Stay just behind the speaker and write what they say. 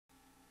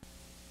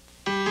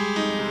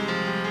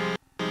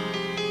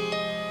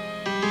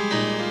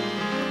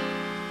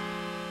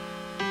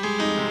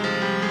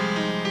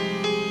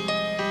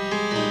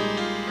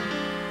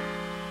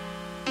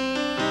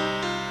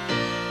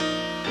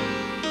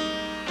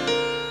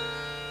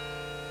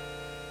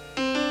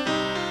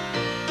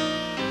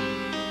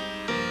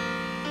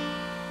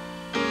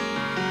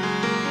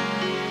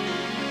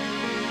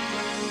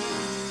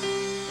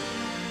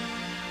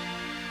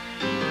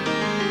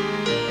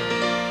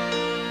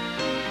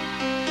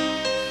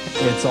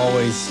It's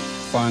always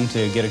fun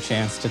to get a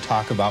chance to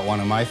talk about one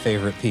of my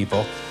favorite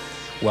people,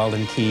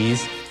 Weldon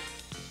Kees.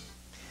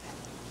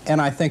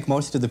 And I think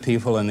most of the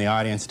people in the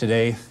audience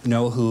today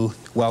know who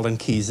Weldon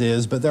Kees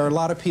is, but there are a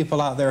lot of people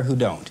out there who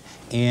don't.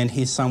 And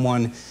he's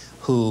someone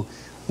who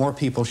more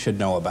people should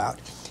know about.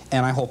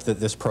 And I hope that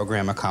this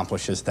program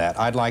accomplishes that.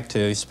 I'd like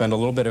to spend a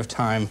little bit of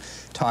time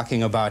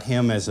talking about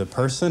him as a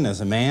person,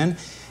 as a man,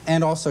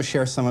 and also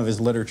share some of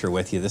his literature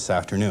with you this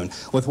afternoon.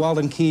 With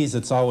Weldon Kees,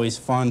 it's always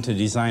fun to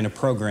design a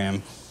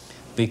program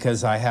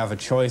because I have a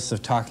choice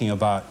of talking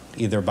about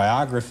either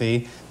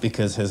biography,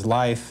 because his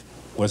life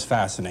was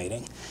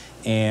fascinating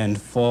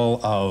and full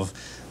of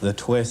the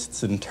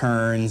twists and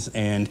turns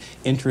and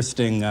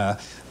interesting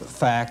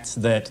facts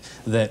that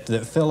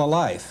fill a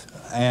life.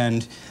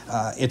 And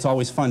it's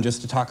always fun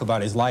just to talk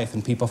about his life,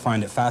 and people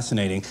find it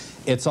fascinating.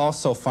 It's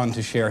also fun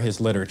to share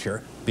his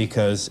literature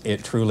because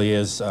it truly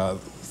is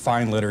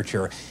fine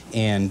literature,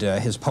 and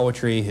his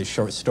poetry, his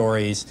short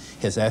stories,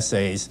 his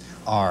essays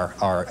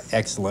are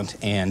excellent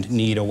and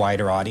need a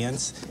wider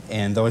audience.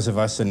 And those of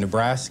us in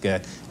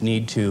Nebraska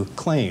need to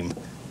claim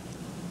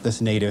this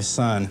native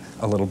son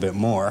a little bit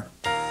more.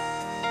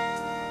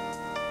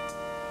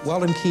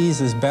 Weldon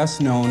Kees is best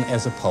known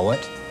as a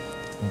poet,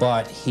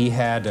 but he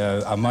had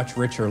a much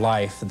richer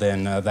life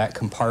than that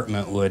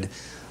compartment would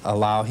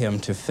allow him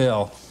to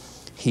fill.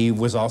 He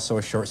was also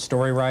a short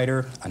story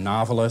writer, a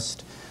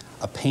novelist,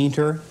 a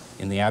painter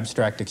in the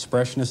abstract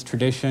expressionist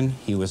tradition.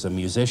 He was a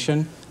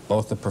musician,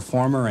 both a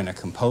performer and a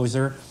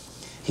composer.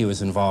 He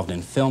was involved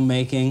in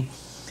filmmaking.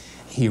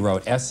 He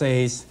wrote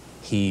essays.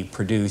 He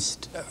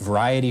produced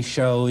variety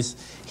shows.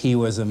 He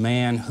was a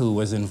man who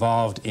was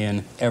involved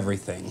in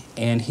everything,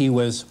 and he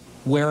was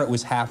where it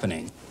was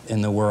happening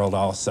in the world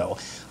also.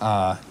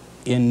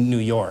 In New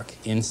York,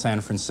 in San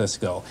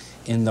Francisco,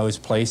 in those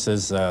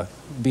places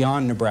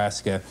beyond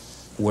Nebraska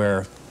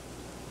where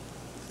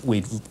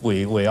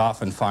we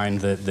often find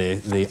that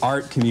the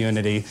art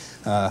community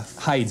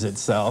hides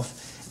itself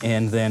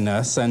and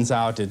then sends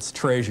out its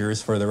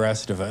treasures for the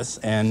rest of us.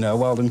 And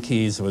Weldon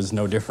Kees was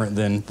no different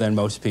than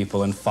most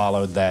people and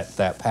followed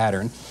that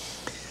pattern.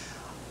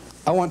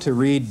 I want to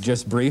read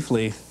just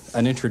briefly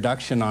an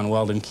introduction on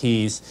Weldon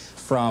Kees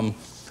from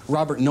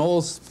Robert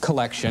Knoll's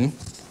collection.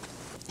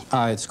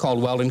 It's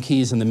called Weldon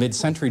Kees in the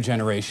Mid-Century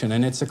Generation,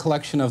 and it's a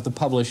collection of the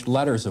published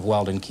letters of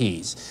Weldon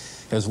Kees.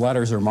 His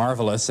letters are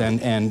marvelous,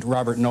 and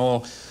Robert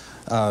Knoll,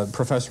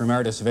 Professor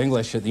Emeritus of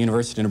English at the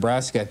University of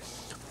Nebraska,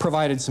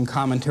 provided some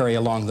commentary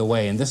along the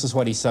way, and this is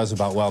what he says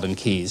about Weldon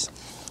Kees.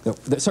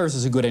 That serves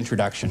as a good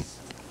introduction.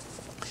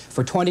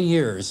 For 20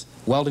 years,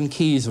 Weldon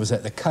Kees was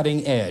at the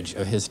cutting edge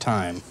of his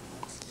time.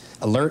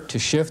 Alert to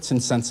shifts in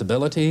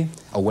sensibility,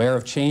 aware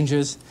of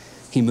changes,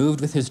 he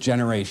moved with his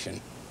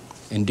generation.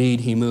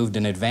 Indeed, he moved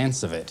in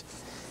advance of it.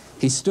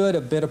 He stood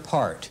a bit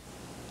apart,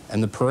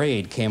 and the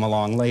parade came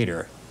along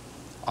later,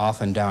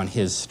 often down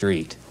his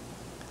street.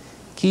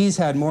 Kees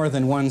had more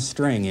than one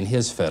string in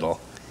his fiddle,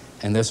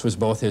 and this was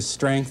both his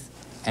strength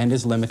and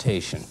his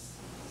limitation.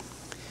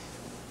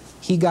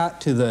 He got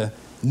to the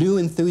new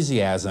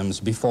enthusiasms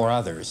before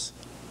others,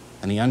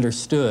 and he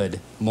understood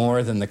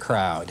more than the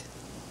crowd.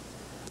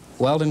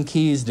 Weldon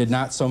Kees did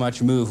not so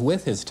much move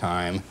with his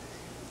time,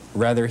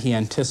 rather he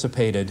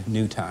anticipated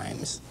new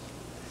times.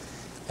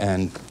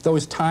 And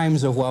those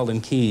times of Weldon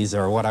Kees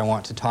are what I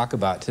want to talk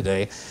about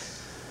today.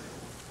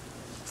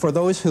 For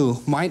those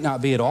who might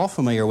not be at all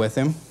familiar with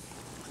him,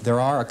 there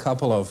are a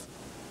couple of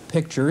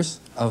pictures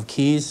of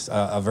Kees,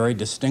 a very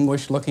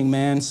distinguished looking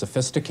man,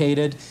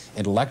 sophisticated,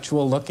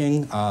 intellectual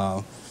looking,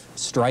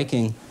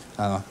 striking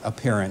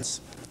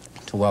appearance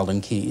to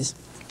Weldon Kees.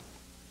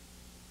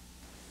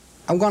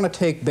 I'm going to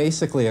take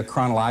basically a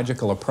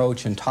chronological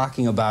approach in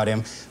talking about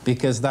him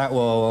because that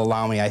will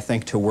allow me, I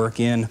think, to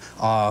work in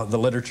the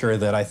literature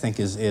that I think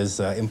is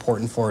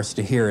important for us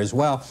to hear as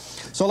well.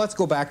 So let's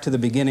go back to the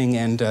beginning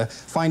and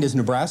find his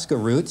Nebraska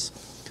roots.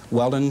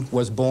 Weldon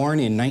was born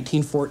in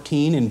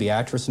 1914 in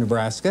Beatrice,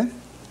 Nebraska.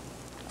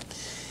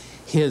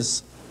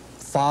 His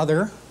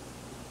father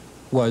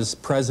was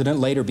president,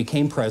 later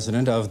became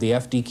president, of the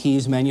F.D.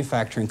 Kees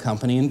Manufacturing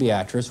Company in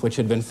Beatrice, which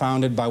had been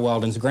founded by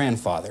Weldon's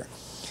grandfather.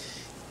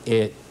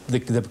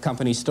 The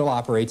company still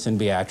operates in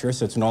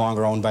Beatrice. It's no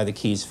longer owned by the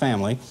Kees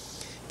family.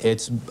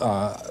 It's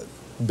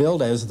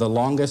billed as the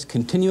longest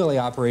continually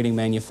operating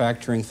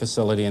manufacturing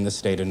facility in the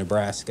state of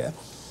Nebraska.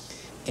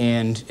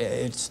 And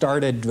it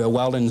started,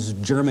 Weldon's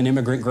German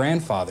immigrant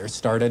grandfather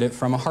started it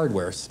from a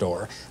hardware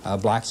store, a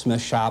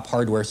blacksmith shop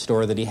hardware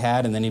store that he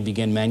had, and then he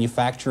began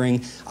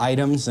manufacturing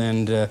items,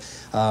 and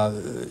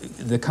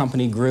the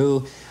company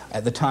grew.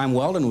 At the time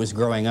Weldon was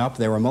growing up,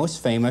 they were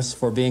most famous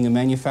for being a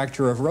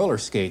manufacturer of roller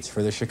skates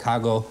for the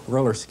Chicago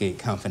Roller Skate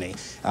Company.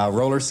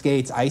 Roller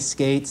skates, ice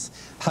skates,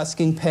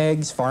 husking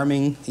pegs,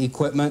 farming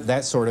equipment,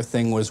 that sort of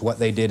thing was what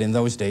they did in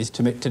those days.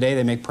 Today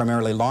they make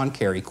primarily lawn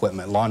care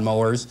equipment, lawn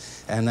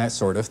mowers, and that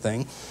sort of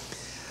thing.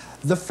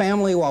 The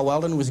family, while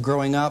Weldon was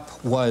growing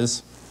up,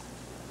 was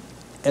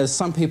as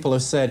some people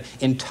have said,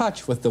 in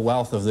touch with the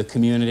wealth of the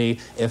community,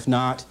 if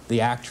not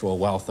the actual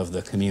wealth of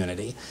the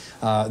community.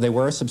 They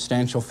were a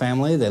substantial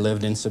family. They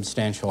lived in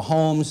substantial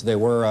homes. They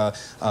were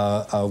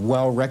a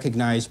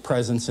well-recognized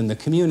presence in the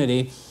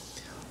community,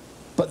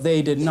 but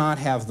they did not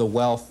have the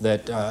wealth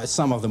that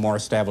some of the more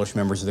established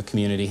members of the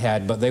community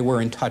had, but they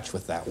were in touch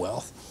with that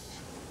wealth.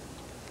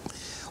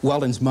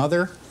 Weldon's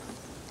mother,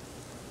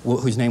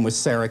 whose name was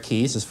Sarah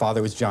Kees, his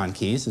father was John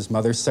Kees, his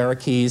mother, Sarah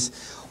Kees,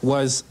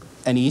 was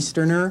an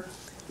Easterner.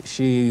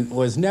 She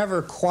was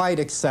never quite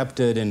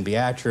accepted in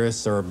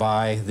Beatrice or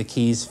by the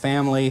Kees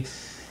family,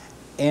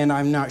 and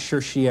I'm not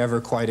sure she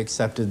ever quite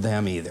accepted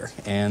them either.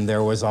 And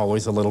there was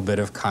always a little bit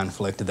of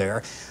conflict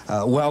there.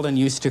 Weldon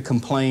used to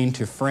complain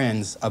to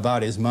friends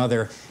about his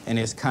mother, and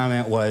his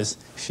comment was,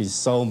 "She's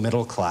so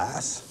middle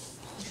class."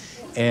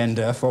 And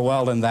for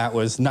Weldon, that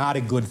was not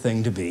a good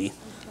thing to be.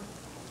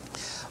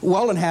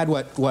 Weldon had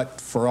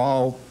what for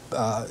all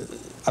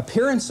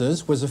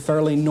appearances, was a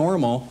fairly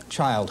normal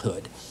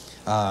childhood.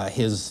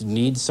 His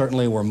needs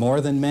certainly were more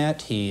than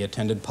met. He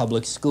attended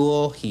public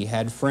school. He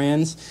had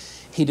friends.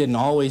 He didn't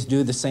always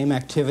do the same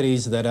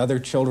activities that other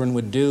children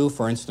would do.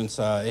 For instance,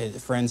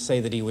 friends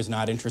say that he was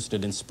not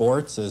interested in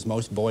sports, as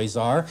most boys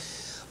are.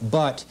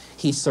 But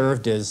he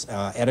served as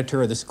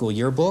editor of the school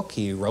yearbook.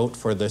 He wrote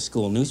for the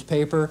school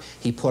newspaper.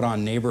 He put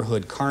on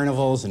neighborhood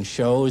carnivals and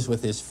shows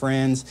with his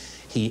friends.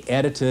 He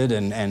edited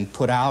and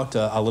put out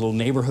a little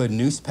neighborhood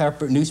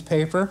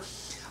newspaper.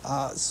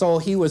 So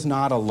he was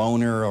not a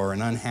loner or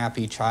an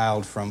unhappy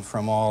child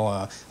from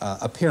all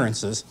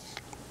appearances.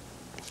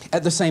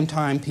 At the same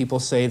time, people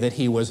say that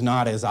he was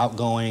not as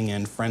outgoing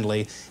and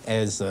friendly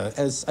as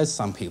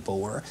some people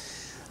were.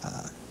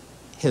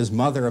 His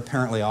mother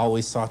apparently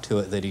always saw to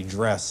it that he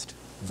dressed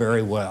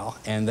very well,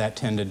 and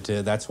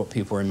that's what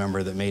people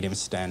remember that made him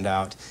stand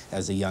out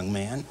as a young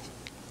man.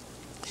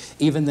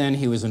 Even then,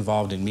 he was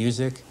involved in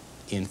music,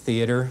 in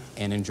theater,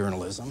 and in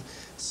journalism.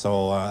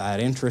 So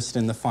an interest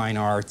in the fine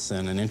arts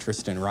and an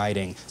interest in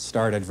writing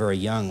started very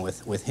young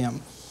with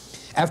him.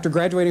 After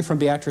graduating from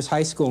Beatrice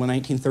High School in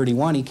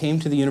 1931, he came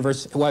to the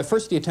university. Well,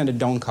 first he attended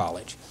Doane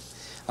College.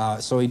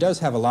 So he does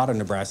have a lot of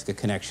Nebraska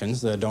connections.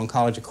 The Doane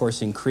College, of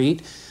course, in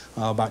Crete,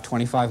 about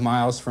 25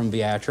 miles from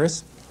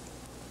Beatrice.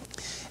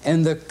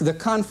 And the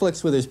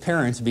conflicts with his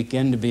parents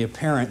begin to be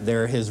apparent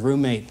there. His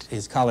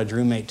college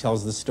roommate,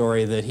 tells the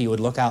story that he would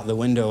look out the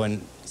window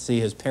and see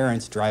his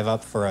parents drive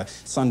up for a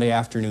Sunday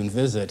afternoon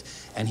visit,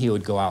 and he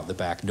would go out the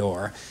back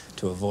door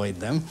to avoid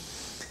them.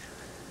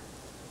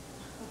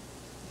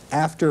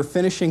 After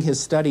finishing his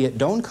study at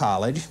Doane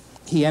College,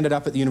 he ended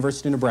up at the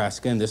University of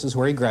Nebraska, and this is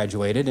where he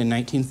graduated in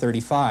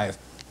 1935.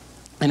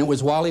 And it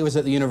was while he was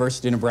at the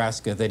University of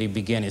Nebraska that he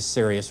began his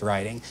serious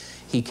writing.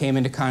 He came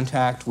into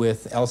contact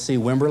with L.C.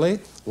 Wimberly,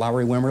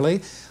 Lowry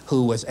Wimberly,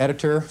 who was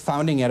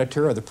founding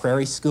editor of the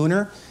Prairie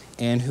Schooner,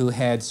 and who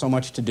had so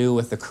much to do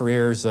with the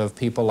careers of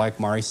people like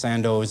Maury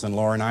Sandoz and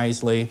Loren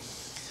Isley,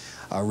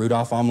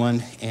 Rudolph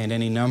Umland, and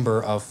any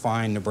number of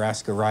fine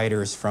Nebraska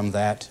writers from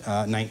that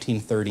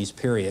 1930s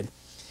period.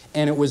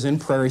 And it was in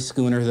Prairie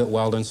Schooner that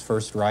Weldon's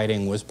first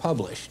writing was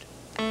published.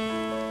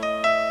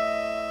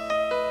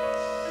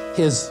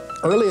 His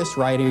earliest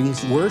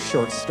writings were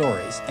short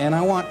stories, and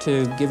I want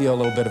to give you a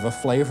little bit of a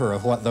flavor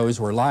of what those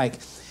were like.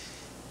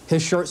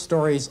 His short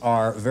stories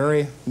are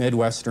very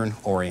Midwestern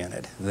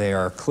oriented. They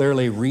are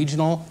clearly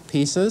regional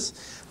pieces.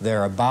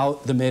 They're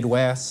about the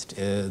Midwest,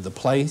 the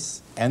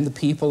place and the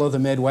people of the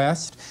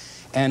Midwest.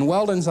 And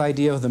Weldon's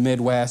idea of the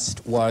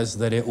Midwest was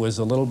that it was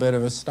a little bit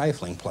of a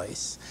stifling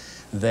place,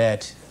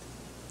 that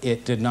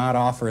it did not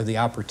offer the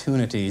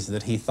opportunities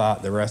that he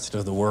thought the rest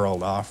of the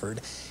world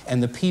offered.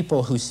 And the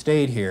people who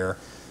stayed here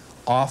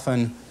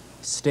often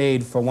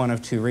stayed for one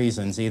of two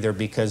reasons, either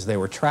because they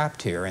were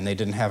trapped here and they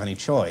didn't have any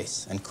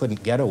choice and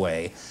couldn't get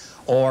away,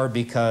 or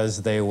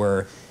because they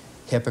were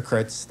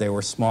hypocrites, they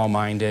were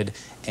small-minded,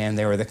 and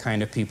they were the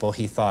kind of people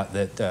he thought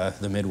that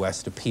the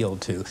Midwest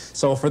appealed to.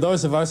 So for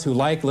those of us who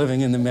like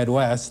living in the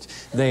Midwest,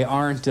 they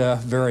aren't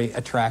very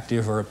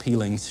attractive or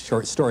appealing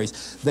short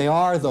stories. They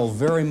are, though,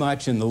 very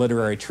much in the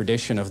literary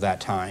tradition of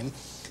that time.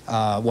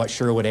 What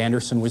Sherwood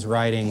Anderson was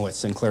writing, what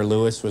Sinclair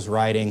Lewis was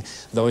writing,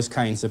 those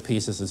kinds of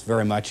pieces is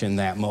very much in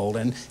that mold.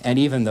 And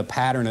even the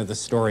pattern of the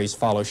stories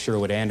follows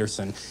Sherwood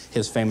Anderson.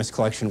 His famous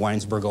collection,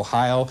 Winesburg,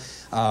 Ohio,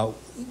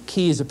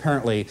 Kees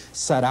apparently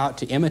set out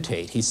to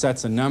imitate. He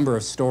sets a number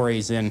of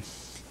stories in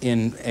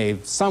a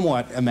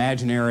somewhat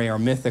imaginary or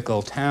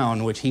mythical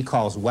town, which he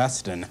calls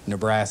Weldon,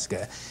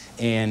 Nebraska.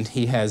 And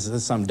he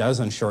has some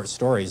dozen short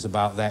stories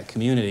about that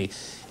community.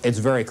 It's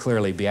very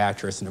clearly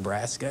Beatrice,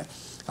 Nebraska.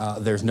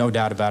 There's no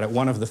doubt about it.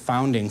 One of the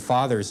founding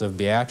fathers of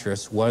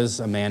Beatrice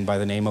was a man by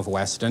the name of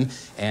Weldon,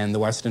 and the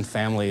Weldon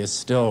family is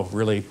still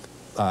really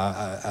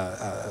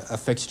a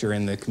fixture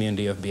in the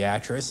community of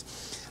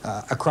Beatrice.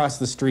 Across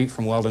the street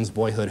from Weldon's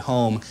boyhood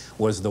home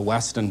was the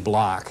Weldon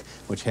Block,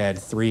 which had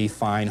 3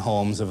 fine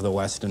homes of the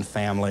Weldon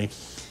family,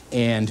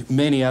 and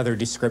many other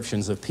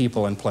descriptions of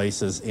people and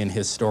places in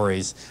his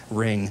stories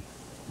ring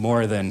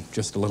more than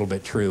just a little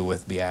bit true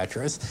with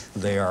Beatrice.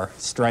 They are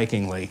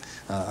strikingly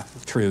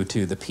true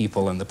to the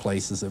people and the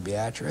places of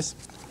Beatrice.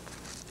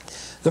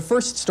 The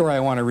first story I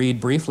want to read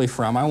briefly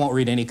from, I won't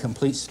read any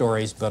complete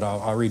stories, but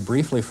I'll read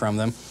briefly from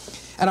them.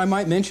 And I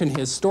might mention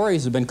his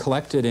stories have been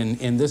collected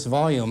in this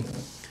volume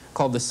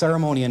called The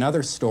Ceremony and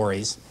Other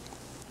Stories.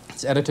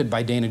 It's edited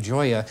by Dana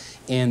Gioia,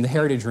 and the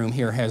Heritage Room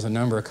here has a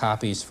number of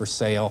copies for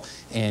sale,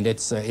 and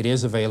it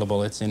is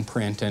available, it's in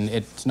print, and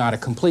it's not a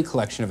complete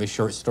collection of his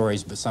short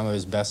stories, but some of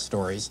his best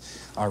stories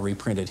are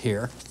reprinted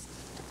here.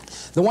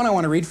 The one I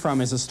want to read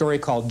from is a story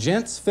called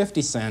Gents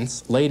 50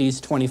 Cents, Ladies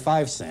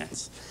 25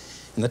 Cents.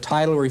 And the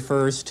title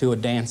refers to a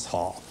dance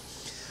hall.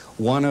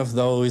 One of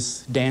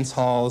those dance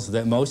halls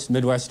that most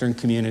Midwestern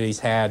communities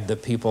had,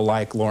 that people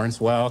like Lawrence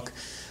Welk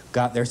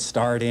got their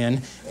start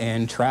in,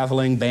 and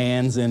traveling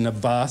bands in a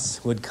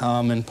bus would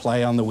come and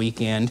play on the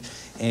weekend.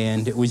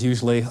 And it was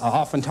usually,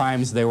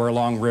 oftentimes they were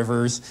along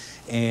rivers,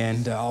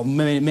 and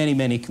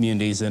many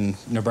communities in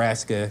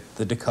Nebraska,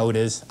 the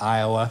Dakotas,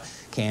 Iowa,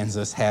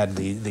 Kansas had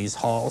these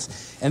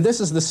halls. And this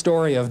is the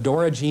story of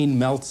Dora Jean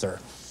Meltzer,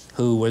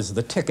 who was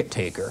the ticket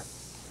taker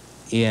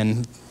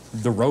in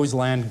the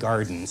Roseland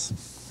Gardens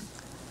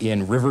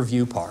in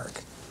Riverview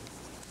Park.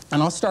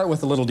 And I'll start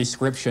with a little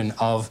description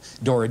of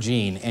Dora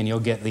Jean, and you'll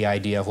get the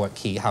idea of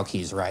how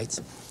Kees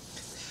writes.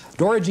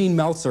 Dora Jean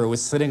Meltzer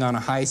was sitting on a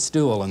high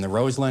stool in the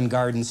Roseland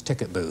Gardens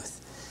ticket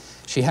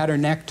booth. She had her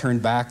neck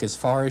turned back as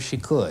far as she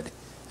could,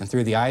 and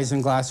through the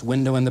isinglass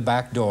window in the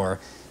back door,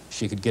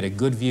 she could get a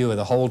good view of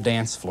the whole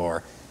dance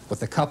floor,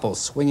 with the couple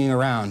swinging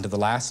around to the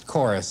last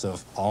chorus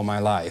of All My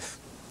Life.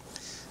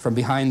 From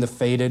behind the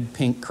faded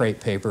pink crepe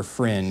paper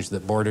fringe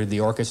that bordered the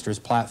orchestra's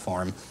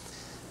platform,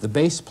 the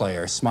bass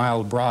player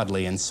smiled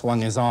broadly and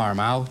swung his arm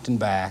out and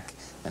back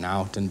and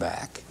out and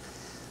back.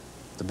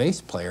 The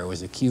bass player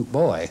was a cute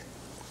boy,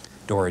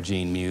 Dora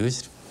Jean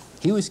mused.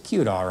 He was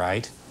cute, all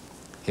right.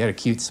 He had a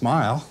cute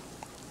smile.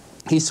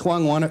 She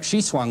swung one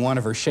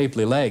of her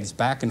shapely legs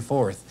back and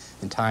forth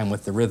in time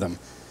with the rhythm.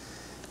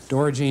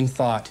 Dora Jean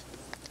thought,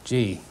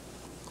 gee,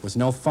 it was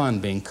no fun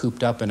being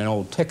cooped up in an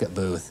old ticket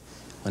booth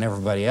when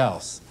everybody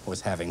else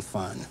was having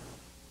fun.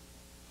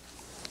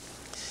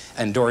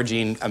 And Dora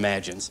Jean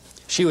imagines.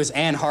 She was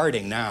Anne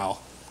Harding now,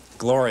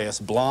 glorious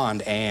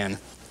blonde Anne,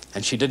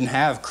 and she didn't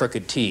have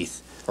crooked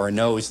teeth or a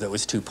nose that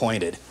was too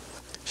pointed.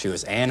 She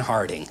was Anne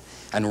Harding,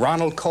 and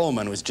Ronald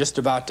Coleman was just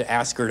about to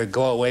ask her to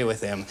go away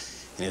with him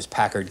in his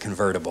Packard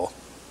convertible.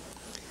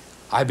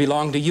 I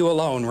belong to you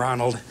alone,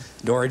 Ronald,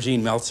 Dora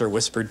Jean Meltzer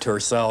whispered to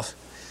herself.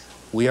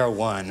 We are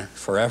one,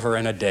 forever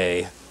and a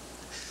day.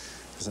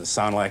 Doesn't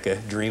sound like a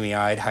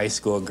dreamy-eyed high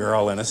school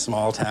girl in a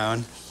small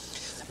town.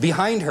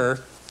 Behind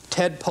her,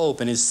 Ted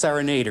Pope and his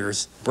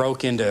serenaders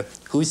broke into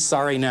Who's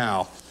Sorry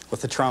Now,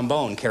 with the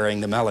trombone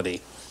carrying the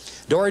melody.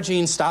 Dora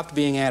Jean stopped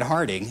being Anne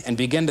Harding and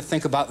began to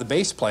think about the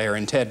bass player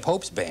in Ted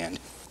Pope's band.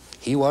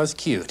 He was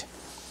cute.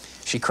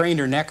 She craned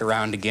her neck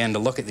around again to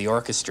look at the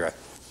orchestra.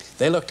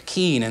 They looked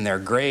keen in their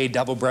gray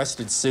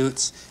double-breasted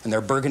suits and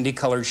their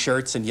burgundy-colored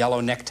shirts and yellow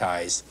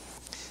neckties.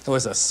 It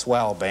was a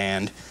swell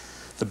band.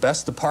 The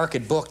best the park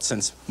had booked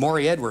since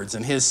Maury Edwards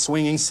and his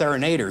swinging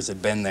serenaders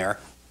had been there.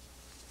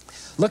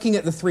 Looking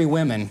at the three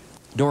women,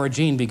 Dora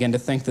Jean began to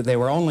think that they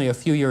were only a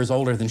few years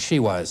older than she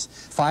was,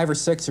 5 or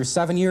 6 or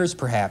 7 years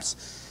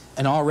perhaps,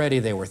 and already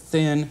they were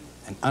thin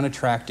and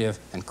unattractive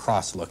and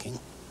cross-looking.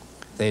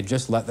 They had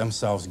just let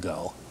themselves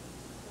go.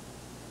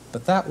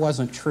 But that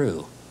wasn't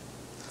true.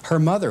 Her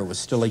mother was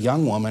still a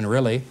young woman,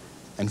 really,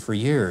 and for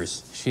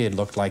years she had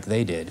looked like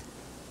they did.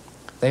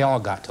 They all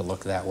got to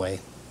look that way.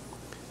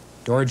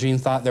 Dora Jean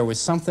thought there was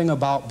something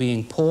about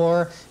being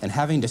poor and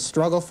having to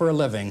struggle for a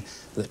living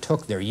that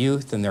took their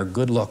youth and their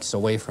good looks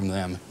away from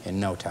them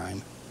in no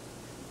time.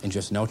 In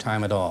just no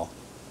time at all.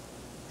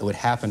 It would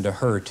happen to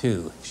her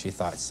too, she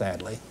thought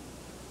sadly.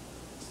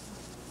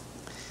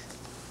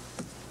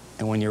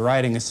 And when you're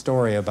writing a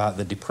story about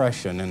the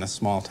Depression in a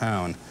small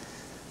town,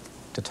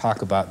 to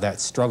talk about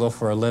that struggle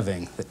for a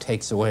living that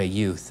takes away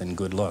youth and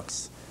good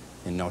looks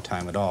in no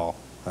time at all,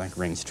 I think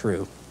rings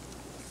true.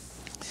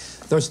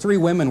 Those three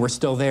women were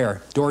still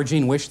there. Dora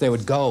Jean wished they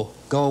would go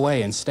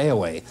away and stay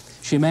away.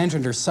 She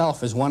imagined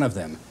herself as one of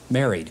them,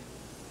 married,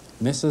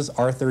 Mrs.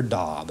 Arthur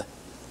Dobb.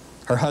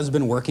 Her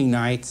husband working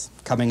nights,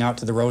 coming out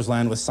to the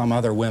Roseland with some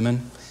other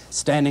women,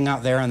 standing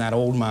out there on that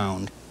old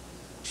mound.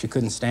 She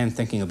couldn't stand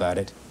thinking about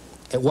it.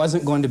 It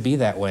wasn't going to be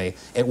that way.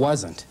 It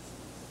wasn't.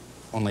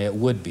 Only it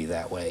would be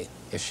that way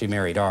if she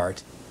married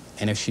Art.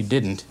 And if she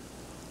didn't,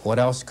 what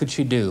else could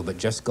she do but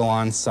just go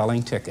on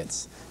selling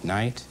tickets,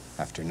 night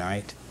after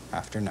night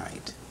after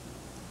night?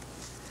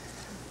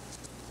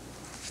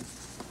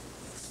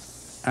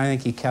 I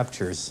think he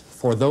captures,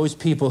 for those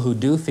people who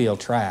do feel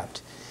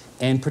trapped,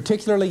 and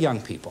particularly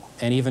young people,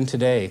 and even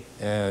today,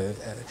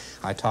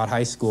 I taught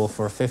high school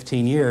for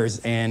 15 years,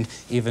 and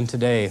even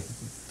today,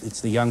 it's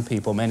the young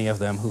people, many of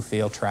them, who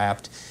feel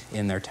trapped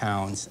in their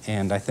towns,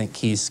 and I think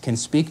Kees can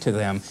speak to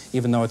them,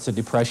 even though it's a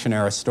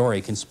Depression-era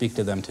story, can speak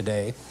to them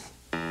today.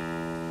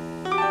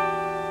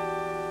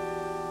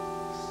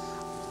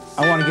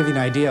 I want to give you an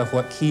idea of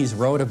what Kees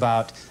wrote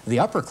about the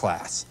upper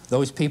class,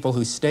 those people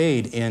who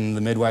stayed in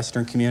the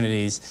Midwestern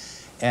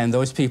communities, and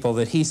those people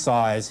that he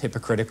saw as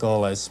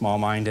hypocritical, as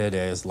small-minded,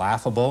 as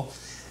laughable,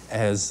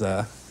 as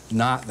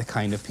not the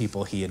kind of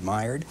people he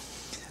admired.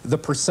 The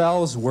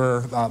Purcells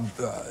were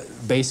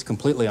based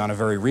completely on a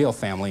very real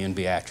family in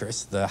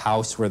Beatrice. The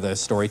house where the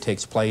story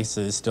takes place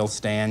still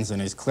stands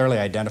and is clearly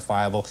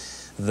identifiable.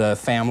 The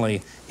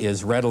family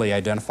is readily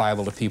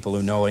identifiable to people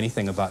who know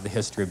anything about the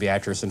history of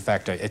Beatrice. In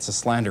fact, it's a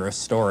slanderous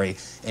story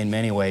in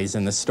many ways.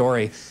 In the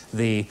story,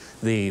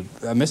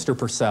 Mr.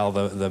 Purcell,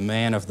 the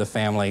man of the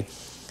family,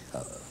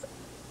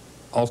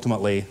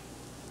 ultimately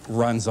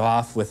runs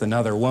off with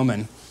another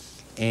woman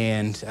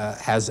and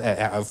has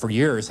for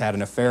years had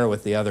an affair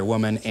with the other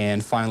woman,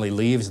 and finally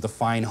leaves the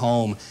fine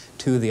home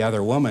to the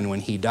other woman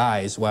when he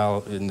dies.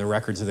 Well, in the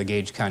records of the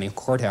Gage County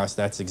Courthouse,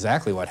 that's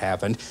exactly what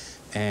happened.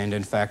 And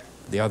in fact,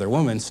 the other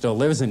woman still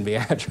lives in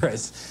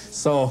Beatrice.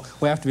 So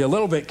we have to be a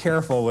little bit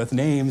careful with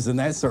names and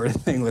that sort of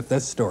thing with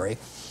this story.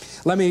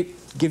 Let me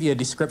give you a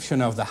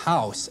description of the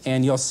house,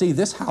 and you'll see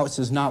this house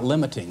is not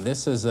limiting.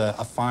 This is a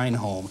fine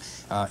home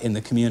in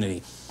the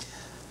community.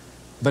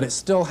 But it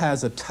still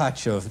has a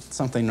touch of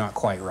something not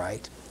quite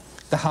right.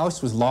 The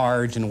house was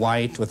large and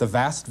white with a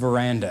vast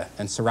veranda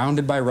and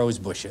surrounded by rose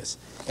bushes.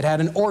 It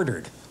had an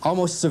ordered,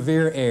 almost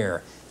severe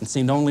air and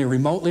seemed only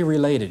remotely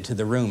related to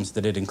the rooms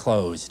that it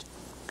enclosed.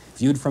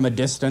 Viewed from a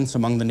distance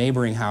among the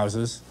neighboring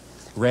houses,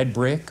 red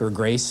brick or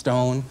gray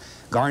stone,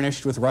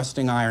 garnished with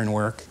rusting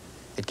ironwork,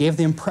 it gave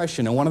the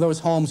impression of one of those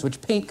homes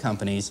which paint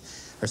companies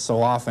are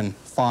so often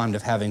fond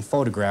of having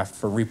photographed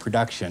for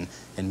reproduction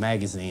in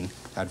magazine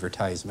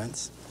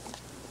advertisements.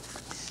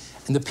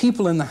 And the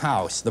people in the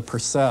house, the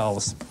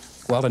Purcells,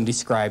 Weldon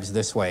describes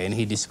this way, and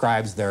he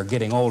describes their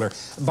getting older.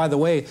 By the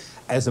way,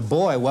 as a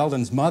boy,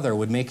 Weldon's mother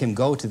would make him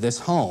go to this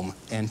home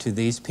and to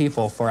these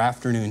people for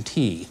afternoon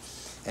tea.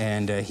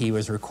 And he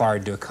was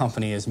required to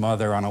accompany his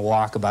mother on a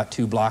walk about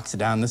 2 blocks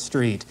down the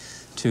street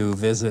to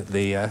visit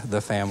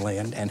the family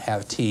and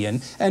have tea.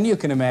 And you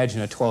can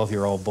imagine a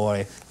 12-year-old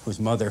boy whose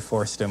mother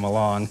forced him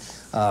along,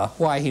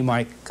 why he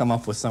might come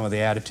up with some of the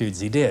attitudes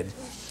he did.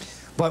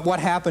 But what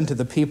happened to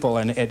the people,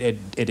 and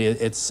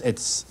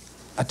it's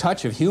a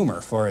touch of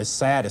humor, for as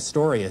sad a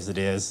story as it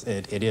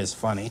is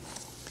funny.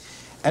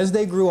 As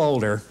they grew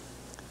older,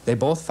 they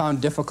both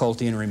found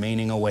difficulty in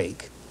remaining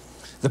awake.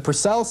 The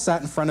Purcells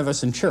sat in front of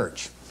us in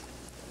church.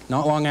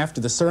 Not long after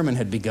the sermon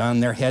had begun,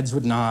 their heads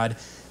would nod,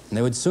 and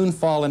they would soon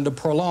fall into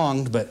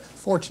prolonged, but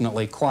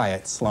fortunately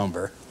quiet,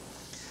 slumber.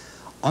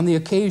 On the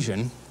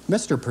occasion,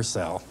 Mr.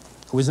 Purcell,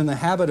 who was in the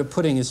habit of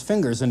putting his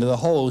fingers into the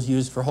holes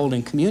used for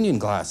holding communion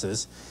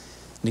glasses,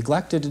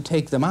 neglected to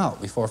take them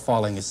out before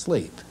falling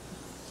asleep.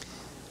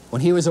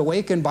 When he was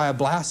awakened by a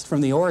blast from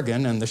the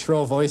organ and the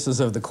shrill voices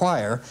of the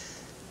choir,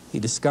 he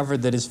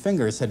discovered that his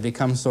fingers had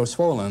become so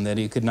swollen that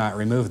he could not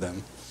remove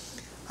them.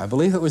 I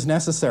believe it was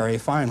necessary,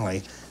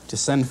 finally, to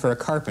send for a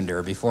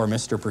carpenter before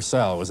Mr.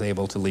 Purcell was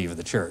able to leave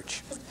the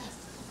church.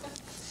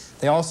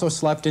 They also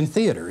slept in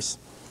theaters.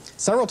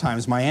 Several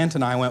times my aunt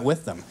and I went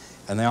with them,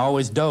 and they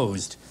always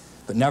dozed,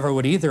 but never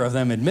would either of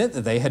them admit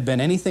that they had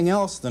been anything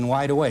else than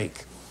wide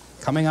awake.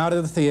 Coming out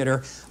of the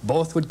theater,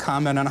 both would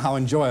comment on how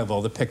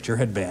enjoyable the picture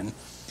had been.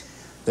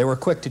 They were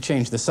quick to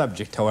change the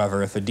subject,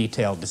 however, if a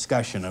detailed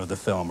discussion of the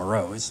film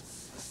arose.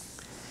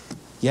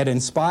 Yet in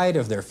spite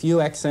of their few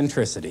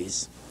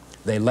eccentricities,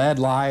 they led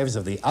lives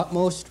of the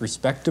utmost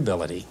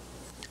respectability,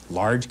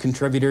 large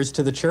contributors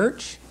to the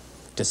church,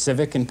 to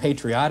civic and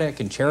patriotic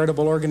and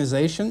charitable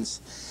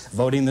organizations,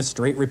 voting the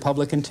straight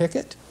Republican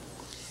ticket,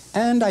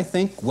 and I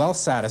think well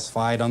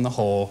satisfied on the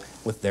whole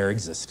with their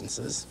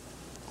existences.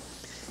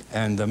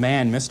 And the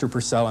man, Mr.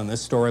 Purcell, in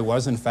this story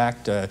was, in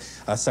fact, a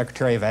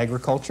Secretary of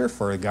Agriculture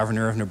for the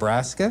governor of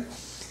Nebraska.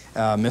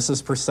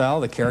 Mrs.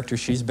 Purcell, the character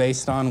she's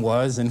based on,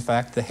 was, in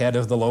fact, the head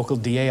of the local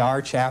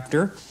DAR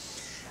chapter.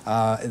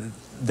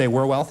 They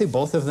were wealthy.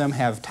 Both of them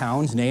have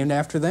towns named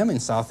after them in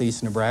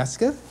southeast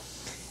Nebraska.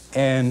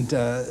 And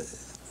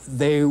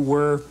they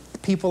were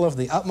people of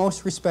the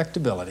utmost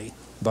respectability.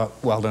 But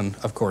Weldon,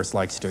 of course,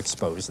 likes to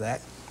expose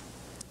that.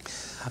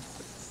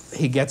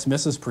 He gets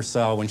Mrs.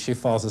 Purcell when she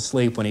falls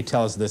asleep when he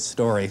tells this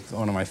story,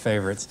 one of my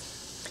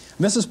favorites.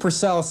 Mrs.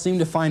 Purcell seemed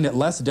to find it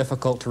less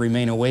difficult to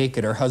remain awake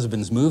at her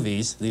husband's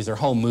movies. These are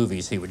home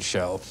movies he would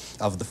show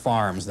of the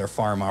farms, their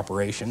farm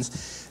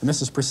operations. And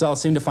Mrs. Purcell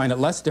seemed to find it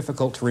less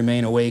difficult to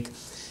remain awake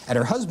at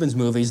her husband's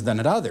movies than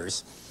at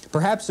others.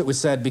 Perhaps it was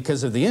said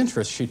because of the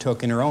interest she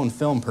took in her own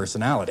film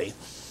personality.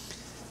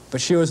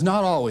 But she was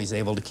not always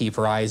able to keep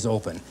her eyes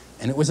open,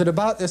 and it was at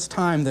about this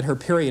time that her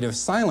period of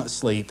silent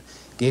sleep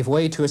gave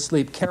way to a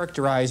sleep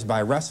characterized by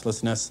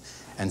restlessness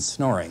and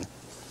snoring.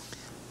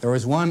 There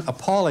was one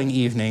appalling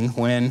evening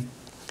when,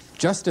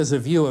 just as a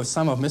view of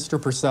some of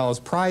Mr. Purcell's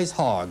prize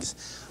hogs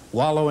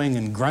wallowing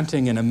and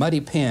grunting in a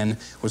muddy pen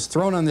was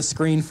thrown on the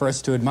screen for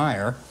us to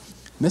admire,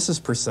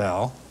 Mrs.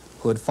 Purcell,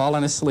 who had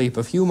fallen asleep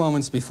a few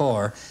moments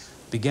before,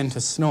 began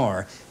to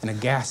snore in a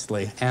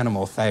ghastly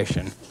animal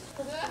fashion.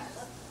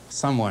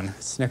 Someone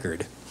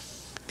snickered.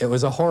 It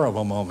was a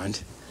horrible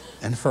moment,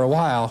 and for a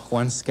while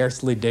one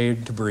scarcely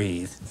dared to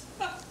breathe.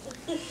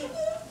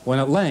 When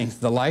at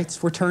length the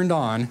lights were turned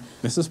on,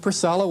 Mrs.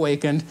 Purcell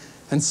awakened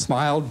and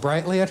smiled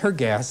brightly at her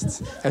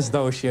guests as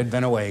though she had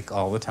been awake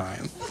all the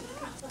time.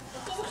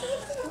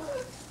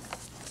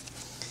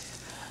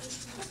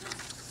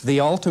 The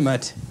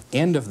ultimate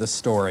end of the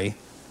story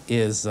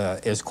is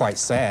quite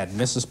sad.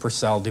 Mrs.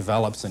 Purcell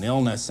develops an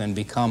illness and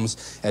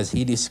becomes, as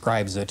he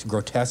describes it,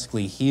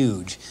 grotesquely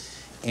huge.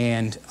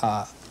 And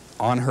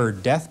on her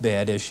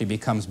deathbed, as she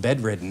becomes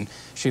bedridden,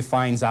 she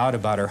finds out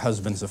about her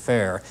husband's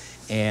affair.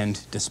 And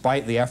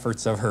despite the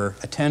efforts of her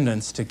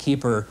attendants to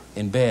keep her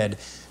in bed,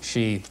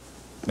 she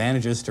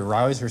manages to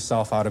rouse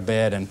herself out of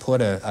bed and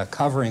put a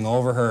covering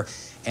over her,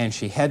 and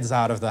she heads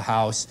out of the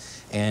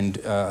house. And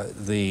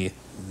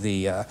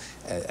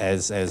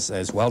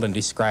as Weldon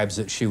describes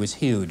it, she was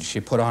huge. She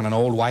put on an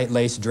old white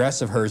lace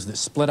dress of hers that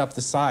split up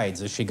the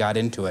sides as she got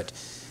into it.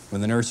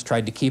 When the nurse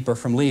tried to keep her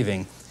from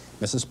leaving,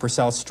 Mrs.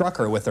 Purcell struck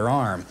her with her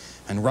arm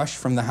and rushed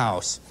from the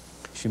house.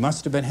 She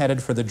must have been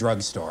headed for the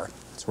drugstore.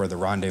 That's where the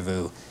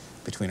rendezvous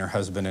between her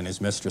husband and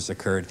his mistress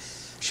occurred.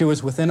 She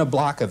was within a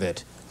block of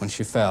it when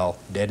she fell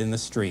dead in the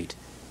street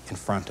in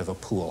front of a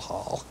pool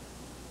hall.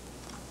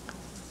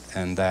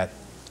 And that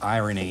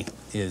irony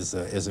is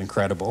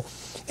incredible.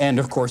 And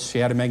of course, she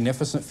had a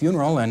magnificent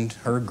funeral, and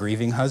her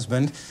grieving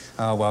husband,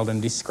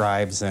 Weldon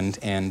describes,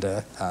 and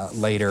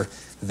later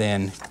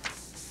then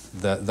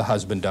the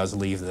husband does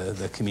leave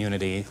the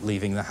community,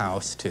 leaving the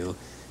house to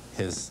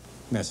his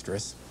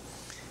mistress.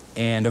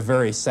 And a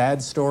very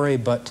sad story,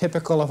 but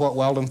typical of what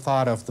Weldon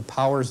thought of the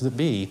powers that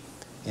be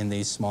in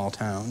these small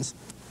towns.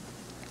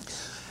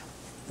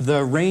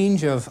 The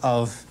range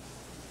of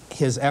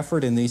his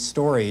effort in these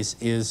stories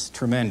is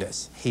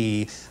tremendous.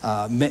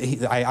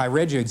 I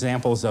read you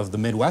examples of the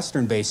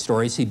Midwestern-based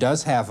stories. He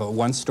does have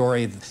one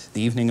story,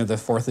 The Evening of the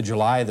 4th of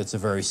July, that's a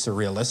very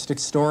surrealistic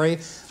story.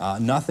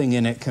 Nothing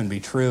in it can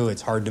be true.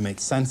 It's hard to make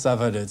sense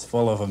of it. It's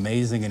full of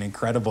amazing and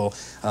incredible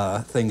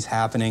things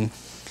happening.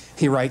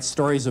 He writes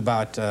stories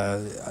about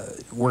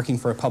working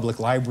for public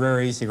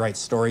libraries. He writes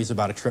stories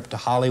about a trip to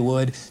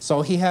Hollywood.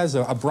 So he has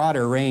a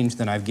broader range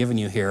than I've given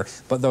you here,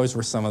 but those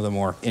were some of the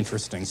more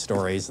interesting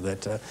stories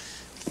that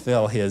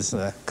fill his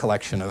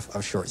collection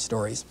of short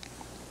stories.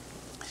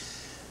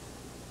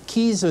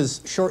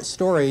 Kees's short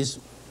stories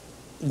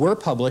were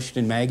published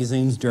in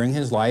magazines during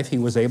his life. He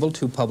was able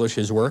to publish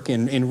his work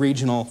in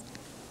regional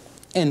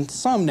and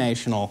some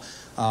national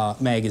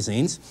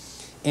magazines.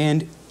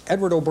 And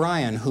Edward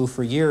O'Brien, who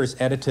for years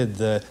edited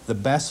the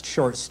best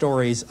short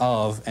stories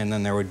of, and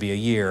then there would be a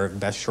year,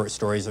 best short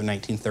stories of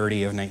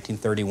 1930, of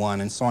 1931,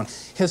 and so on,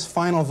 his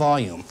final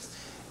volume,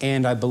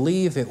 and I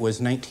believe it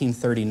was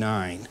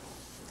 1939,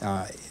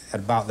 at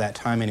about that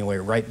time anyway,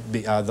 right,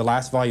 the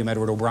last volume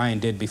Edward O'Brien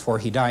did before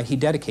he died, he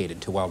dedicated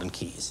to Weldon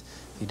Kees.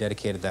 He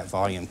dedicated that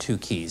volume to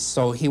Kees.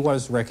 So he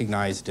was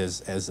recognized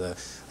as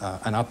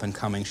an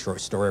up-and-coming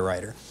short story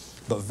writer.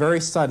 But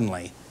very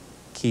suddenly,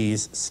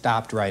 Kees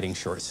stopped writing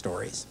short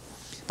stories.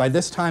 By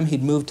this time,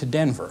 he'd moved to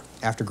Denver.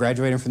 After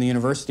graduating from the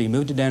university, he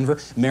moved to Denver,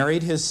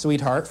 married his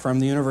sweetheart from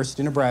the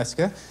University of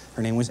Nebraska.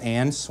 Her name was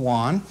Ann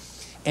Swan.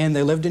 And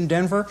they lived in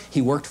Denver.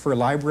 He worked for a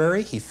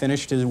library. He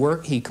finished his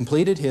work. He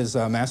completed his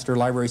Master of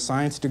Library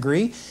Science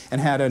degree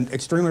and had an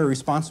extremely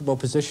responsible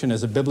position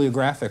as a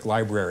bibliographic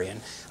librarian,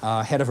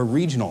 head of a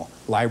regional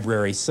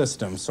library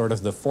system, sort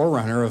of the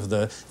forerunner of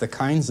the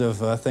kinds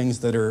of things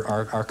that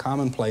are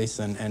commonplace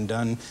and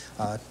done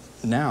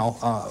now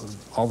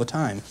all the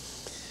time.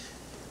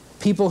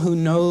 People who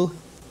know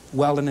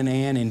Weldon and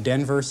Ann in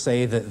Denver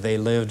say that they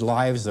lived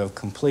lives of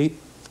complete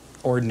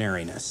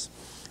ordinariness,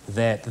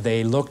 that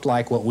they looked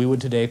like what we would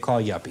today call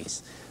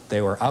yuppies.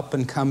 They were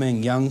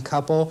up-and-coming young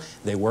couple.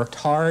 They worked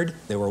hard.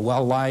 They were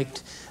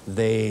well-liked.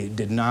 They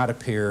did not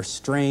appear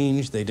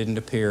strange. They didn't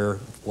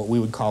appear what we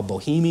would call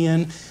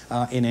bohemian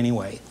in any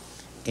way.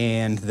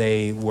 And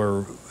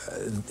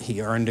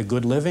he earned a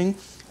good living.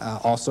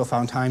 Also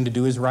found time to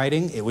do his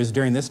writing. It was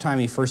during this time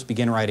he first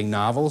began writing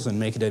novels and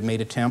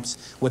made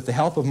attempts with the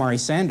help of Mari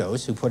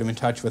Sandoz, who put him in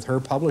touch with her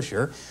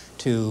publisher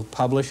to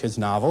publish his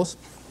novels.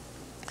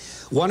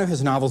 One of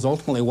his novels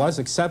ultimately was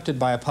accepted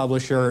by a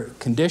publisher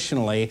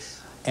conditionally,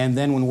 and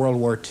then when World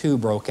War II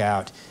broke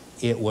out,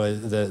 it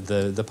was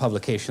the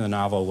publication of the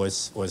novel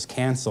was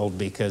canceled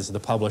because the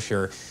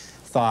publisher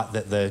thought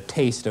that the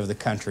taste of the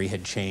country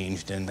had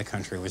changed and the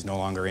country was no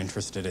longer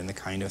interested in the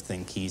kind of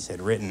thing Kees had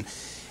written.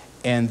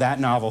 And that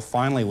novel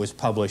finally was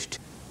published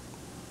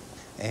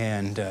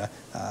and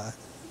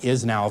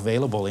is now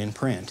available in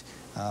print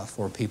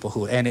for people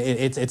who, and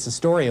it's a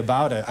story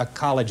about a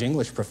college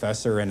English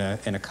professor in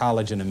a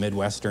college in a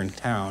Midwestern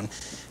town,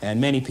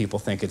 and many people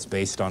think it's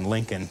based on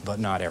Lincoln, but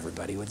not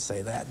everybody would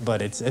say that.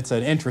 But it's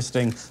an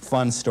interesting,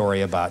 fun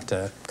story about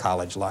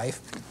college life.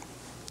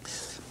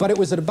 But it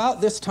was at about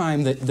this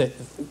time that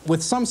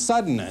with some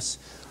suddenness,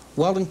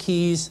 Weldon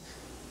Kees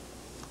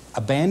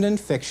abandoned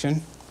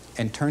fiction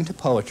and turned to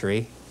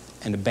poetry,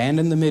 and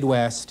abandoned the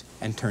Midwest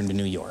and turned to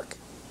New York.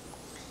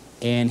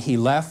 And he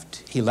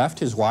left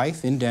his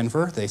wife in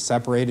Denver. They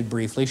separated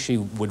briefly. She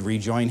would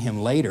rejoin him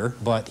later,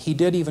 but he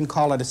did even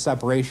call it a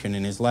separation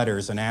in his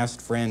letters and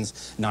asked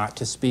friends not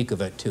to speak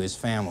of it to his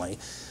family.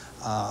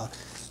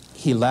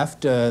 He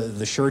left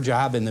the sure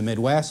job in the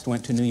Midwest,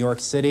 went to New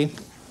York City.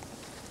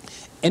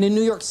 And in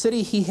New York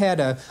City, he had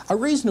a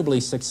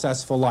reasonably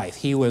successful life.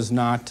 He was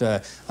not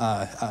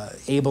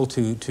able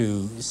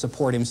to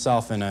support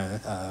himself in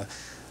a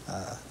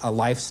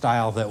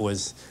lifestyle that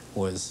was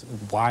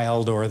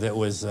wild or that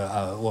was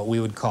what we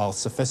would call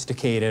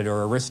sophisticated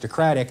or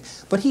aristocratic,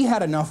 but he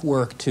had enough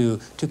work to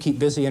keep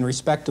busy and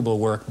respectable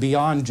work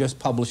beyond just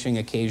publishing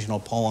occasional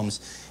poems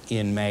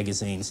in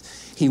magazines.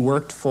 He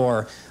worked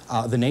for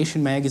The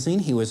Nation magazine.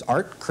 He was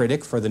art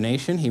critic for The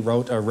Nation. He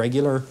wrote a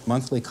regular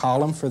monthly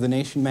column for The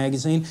Nation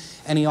magazine,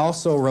 and he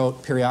also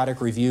wrote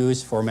periodic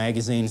reviews for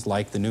magazines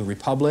like The New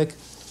Republic.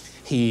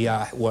 He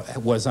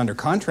was under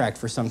contract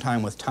for some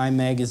time with Time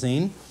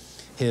magazine.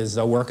 His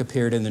work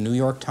appeared in the New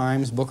York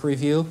Times Book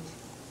Review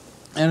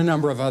and a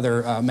number of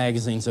other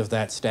magazines of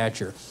that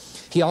stature.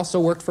 He also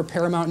worked for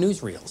Paramount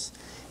Newsreels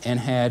and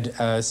had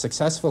a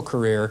successful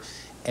career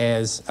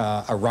as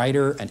a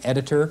writer and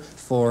editor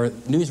for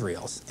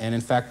newsreels. And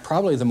in fact,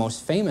 probably the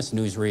most famous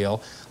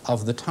newsreel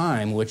of the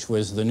time, which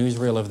was the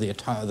newsreel of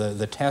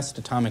the test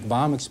atomic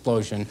bomb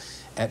explosion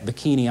at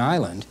Bikini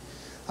Island,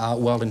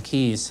 Weldon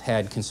Kees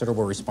had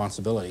considerable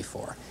responsibility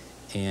for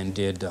and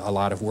did a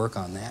lot of work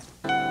on that.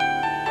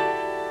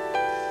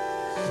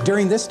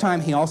 During this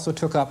time, he also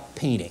took up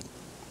painting,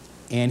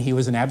 and he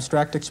was an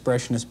abstract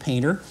expressionist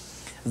painter.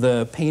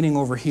 The painting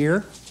over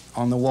here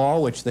on the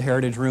wall, which the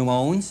Heritage Room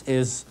owns,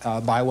 is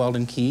by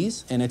Weldon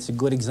Kees, and it's a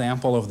good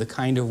example of the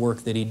kind of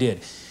work that he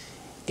did.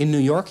 In New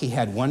York, he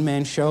had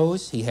one-man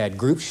shows, he had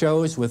group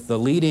shows with the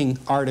leading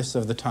artists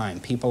of the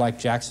time, people like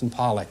Jackson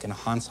Pollock and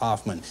Hans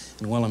Hofmann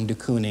and Willem de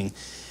Kooning,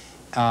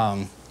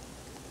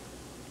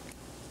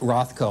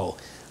 Rothko,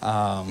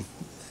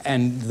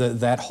 and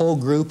that whole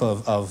group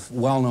of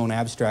well-known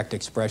abstract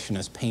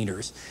expressionist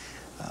painters.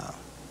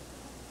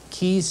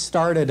 Kees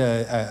started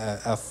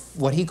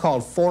what he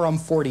called Forum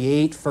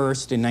 48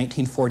 first in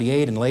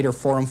 1948 and later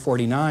Forum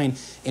 49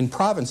 in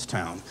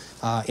Provincetown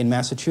in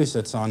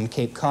Massachusetts on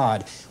Cape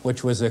Cod,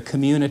 which was a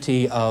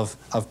community of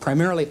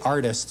primarily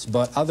artists,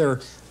 but other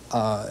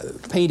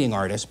painting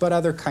artists, but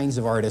other kinds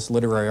of artists,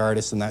 literary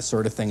artists and that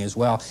sort of thing as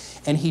well.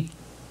 And he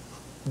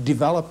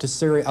developed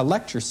a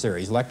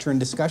lecture and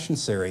discussion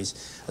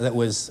series that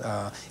was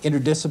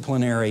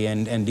interdisciplinary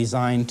and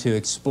designed to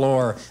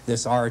explore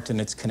this art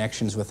and its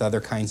connections with other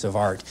kinds of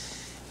art.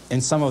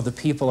 And some of the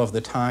people of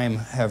the time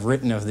have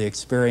written of the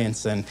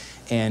experience and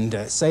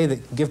say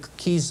that give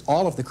Kees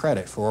all of the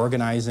credit for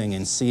organizing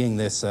and seeing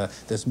this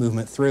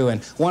movement through.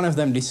 And one of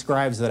them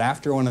describes that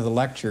after one of the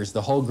lectures,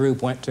 the whole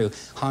group went to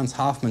Hans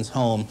Hofmann's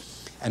home,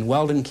 and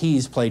Weldon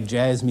Kees played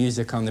jazz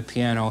music on the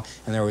piano,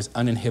 and there was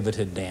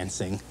uninhibited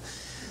dancing.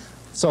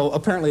 So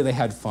apparently they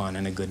had fun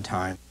and a good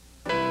time.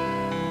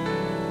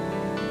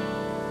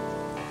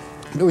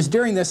 It was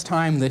during this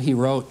time that he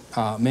wrote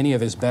many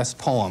of his best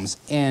poems,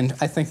 and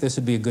I think this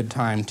would be a good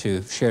time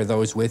to share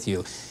those with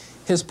you.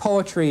 His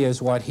poetry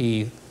is what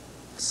he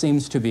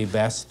seems to be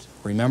best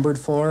remembered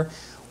for,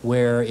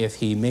 where if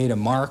he made a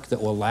mark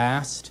that will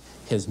last,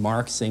 his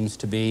mark seems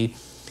to be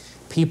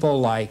people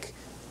like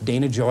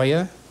Dana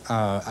Gioia,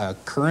 a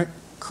current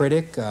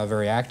critic, a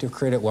very active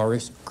critic,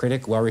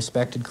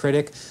 well-respected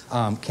critic,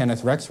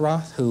 Kenneth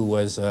Rexroth, who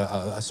was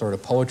a sort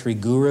of poetry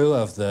guru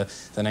of the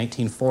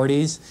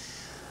 1940s,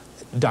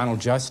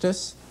 Donald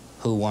Justice,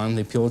 who won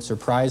the Pulitzer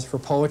Prize for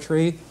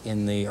Poetry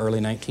in the early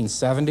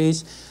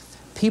 1970s.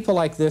 People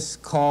like this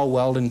call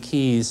Weldon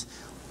Kees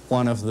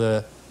one of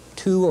the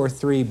 2 or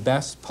 3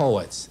 best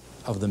poets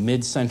of the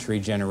mid-century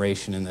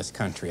generation in this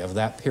country, of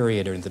that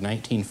period in the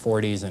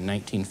 1940s and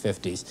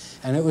 1950s.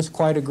 And it was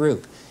quite a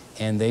group,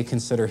 and they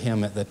consider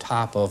him at the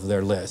top of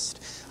their list.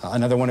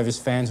 Another one of his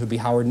fans would be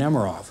Howard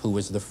Nemerov, who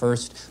was the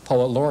first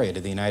poet laureate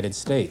of the United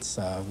States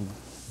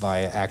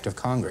by act of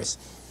Congress.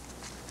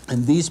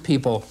 And these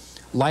people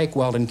like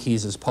Weldon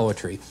Kees's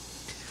poetry.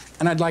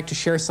 And I'd like to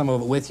share some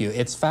of it with you.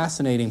 It's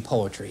fascinating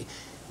poetry.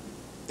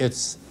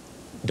 It's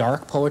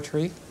dark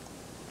poetry.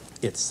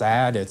 It's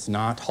sad. It's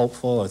not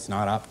hopeful. It's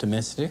not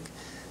optimistic.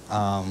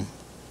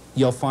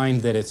 You'll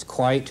find that it's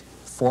quite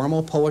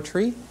formal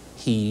poetry.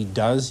 He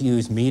does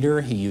use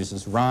meter, he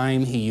uses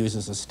rhyme, he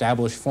uses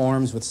established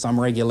forms with some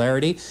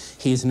regularity.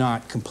 He's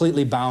not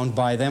completely bound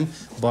by them,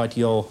 but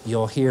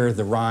you'll hear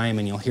the rhyme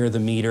and you'll hear the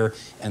meter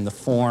and the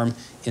form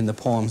in the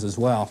poems as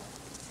well.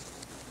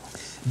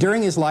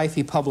 During his life,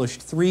 he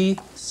published 3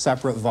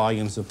 separate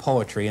volumes of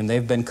poetry, and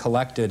they've been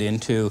collected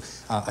into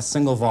a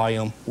single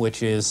volume,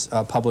 which is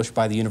published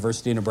by the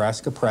University of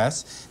Nebraska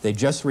Press. They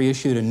just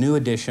reissued a new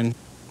edition,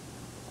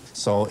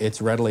 so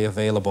it's readily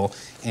available,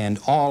 and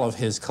all of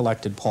his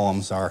collected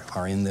poems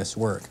are in this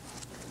work.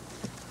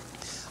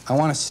 I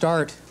want to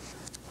start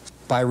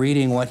by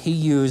reading what he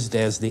used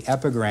as the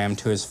epigram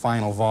to his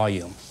final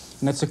volume.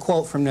 And it's a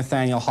quote from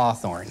Nathaniel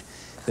Hawthorne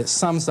that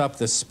sums up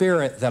the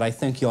spirit that I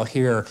think you'll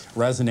hear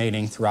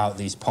resonating throughout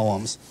these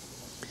poems.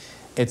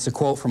 It's a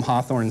quote from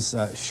Hawthorne's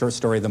short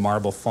story, The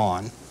Marble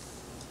Faun,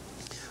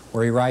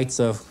 where he writes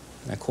of,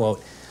 and I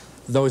quote,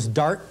 "Those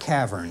dark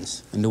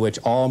caverns into which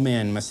all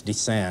men must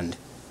descend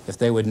if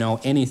they would know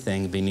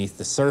anything beneath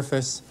the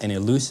surface and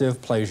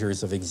elusive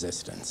pleasures of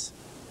existence."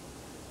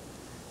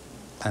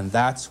 And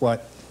that's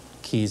what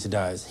Kees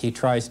does. He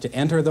tries to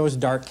enter those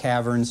dark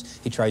caverns.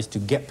 He tries to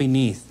get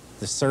beneath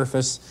the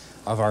surface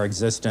of our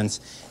existence,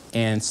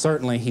 and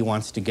certainly he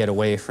wants to get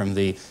away from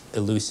the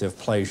elusive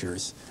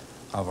pleasures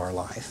of our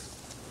life.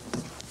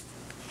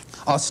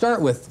 I'll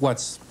start with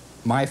what's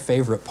my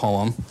favorite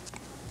poem.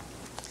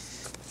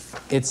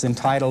 It's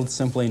entitled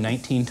simply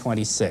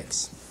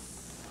 1926.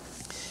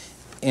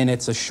 And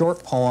it's a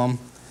short poem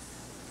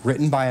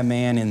written by a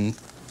man in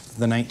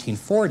the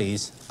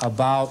 1940s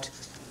about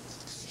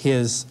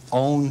his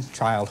own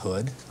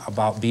childhood,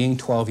 about being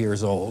 12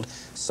 years old.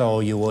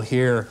 So you will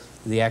hear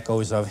the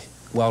echoes of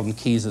Weldon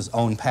Kees's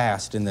own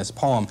past in this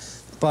poem,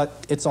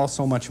 but it's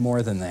also much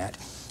more than that.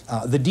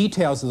 The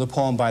details of the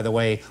poem, by the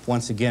way,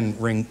 once again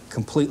ring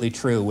completely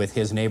true with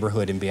his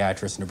neighborhood in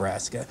Beatrice,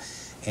 Nebraska.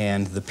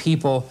 And the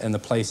people and the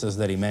places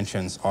that he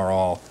mentions are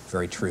all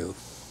very true.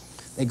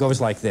 It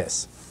goes like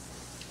this.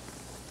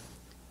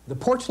 The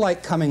porch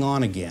light coming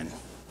on again.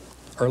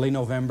 Early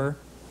November.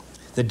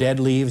 The dead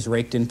leaves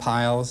raked in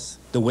piles.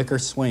 The wicker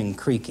swing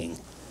creaking.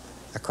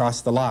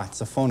 Across the lots,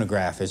 a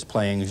phonograph is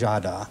playing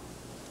Jada.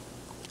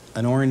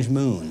 An orange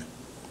moon.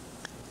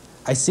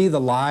 I see the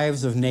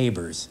lives of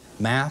neighbors,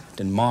 mapped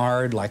and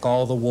marred like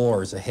all the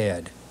wars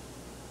ahead.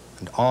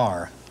 And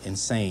R,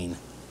 insane.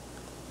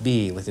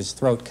 B, with his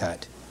throat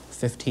cut,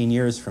 15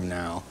 years from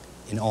now,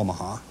 in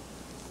Omaha.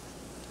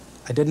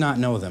 I did not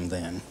know them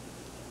then.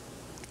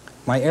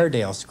 My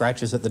Airedale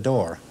scratches at the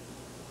door,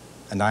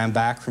 and I am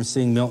back from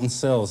seeing Milton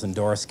Sills and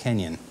Doris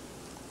Kenyon,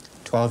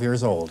 12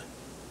 years old.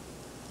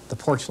 The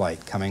porch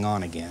light coming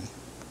on again.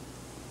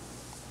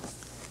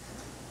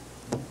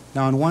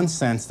 Now, in one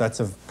sense,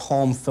 that's a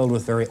poem filled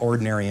with very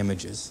ordinary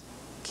images.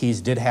 Kees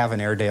did have an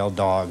Airedale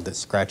dog that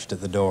scratched at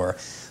the door.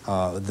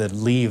 The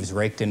leaves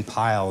raked in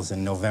piles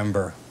in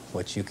November,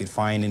 which you could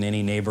find in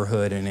any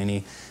neighborhood in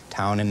any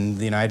town in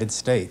the United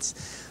States.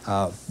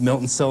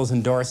 Milton Sills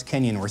and Doris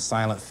Kenyon were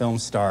silent film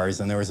stars,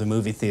 and there was a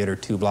movie theater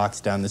 2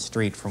 blocks down the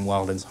street from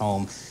Weldon's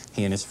home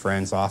he and his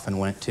friends often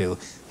went to.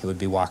 He would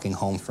be walking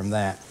home from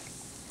that.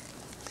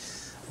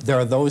 There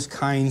are those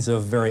kinds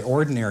of very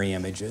ordinary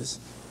images,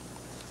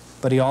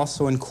 but he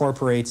also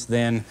incorporates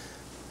then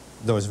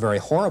those very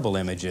horrible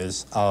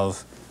images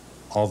of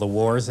all the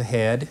wars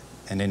ahead,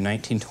 and in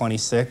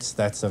 1926,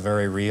 that's a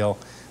very real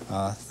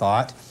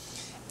thought,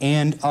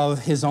 and of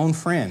his own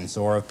friends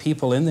or of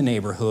people in the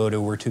neighborhood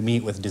who were to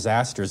meet with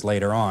disasters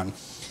later on.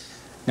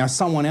 Now,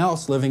 someone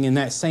else living in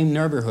that same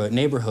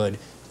neighborhood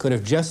could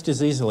have just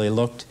as easily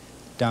looked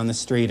down the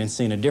street and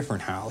seen a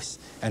different house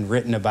and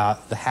written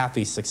about the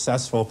happy,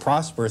 successful,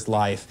 prosperous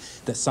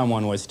life that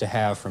someone was to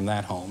have from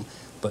that home.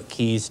 But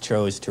Kees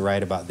chose to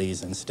write about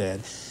these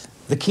instead.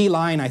 The key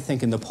line, I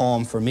think, in the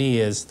poem for me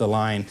is the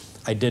line,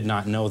 "I did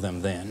not know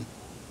them then."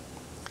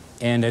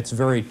 And it's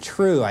very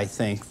true, I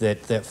think,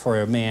 that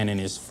for a man in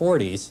his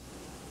 40s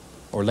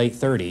or late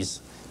 30s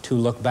to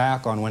look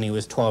back on when he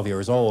was 12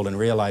 years old and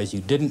realize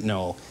you didn't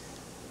know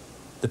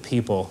the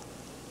people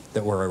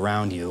that were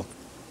around you.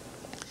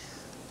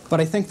 But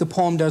I think the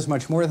poem does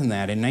much more than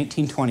that. In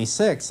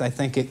 1926, I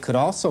think it could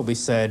also be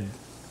said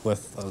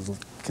with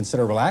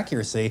considerable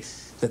accuracy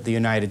that the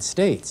United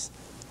States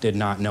did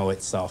not know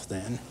itself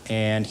then.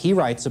 And he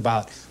writes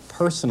about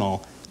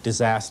personal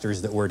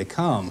disasters that were to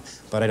come,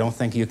 but I don't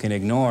think you can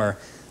ignore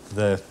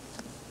the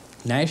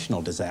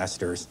national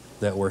disasters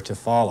that were to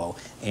follow.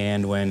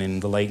 And when in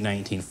the late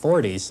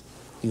 1940s,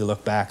 you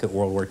look back at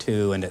World War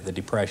II and at the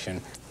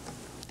Depression,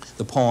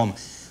 the poem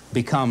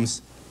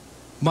becomes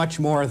much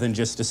more than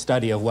just a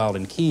study of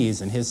Weldon Kees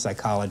and his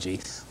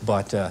psychology,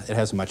 but it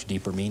has a much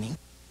deeper meaning.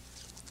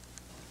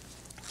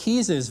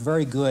 Kees is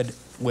very good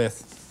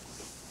with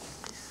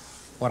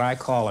what I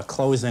call a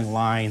closing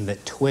line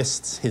that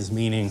twists his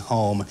meaning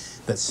home,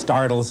 that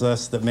startles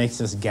us, that makes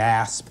us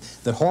gasp,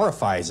 that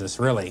horrifies us,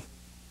 really.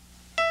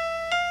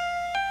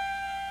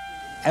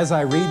 As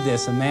I read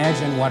this,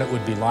 imagine what it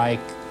would be like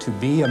to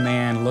be a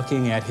man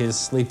looking at his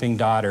sleeping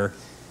daughter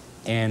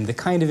and the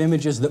kind of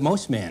images that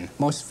most men,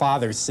 most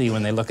fathers see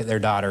when they look at their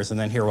daughters, and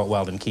then hear what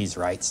Weldon Kees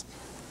writes.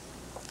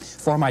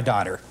 For my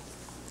daughter.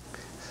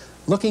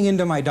 Looking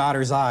into my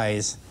daughter's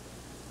eyes,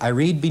 I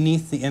read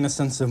beneath the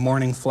innocence of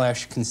morning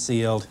flesh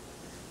concealed,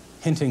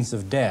 hintings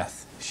of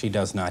death she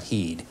does not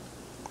heed.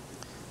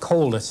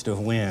 Coldest of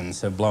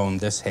winds have blown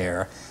this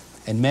hair,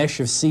 and mesh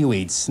of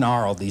seaweed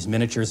snarled these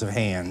miniatures of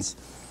hands.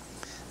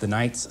 The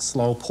night's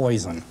slow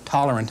poison,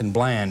 tolerant and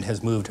bland,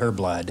 has moved her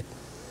blood.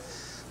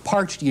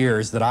 Parched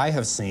years that I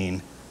have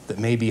seen, that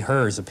may be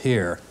hers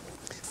appear.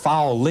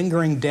 Foul,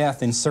 lingering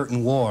death in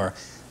certain war,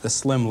 the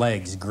slim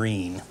legs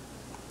green.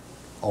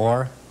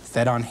 Or,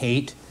 fed on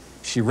hate,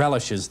 she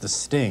relishes the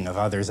sting of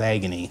others'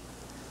 agony,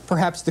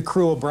 perhaps the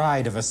cruel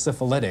bride of a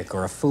syphilitic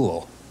or a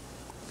fool.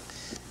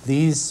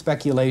 These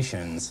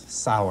speculations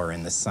sour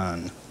in the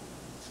sun.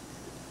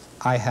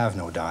 I have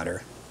no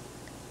daughter.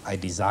 I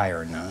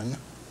desire none.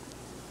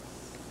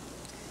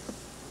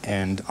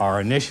 And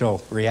our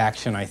initial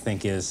reaction, I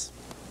think, is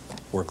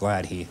we're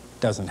glad he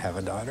doesn't have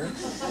a daughter.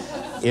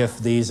 If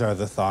these are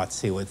the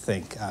thoughts he would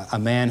think. A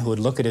man who would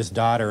look at his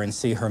daughter and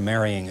see her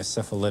marrying a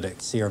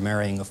syphilitic, see her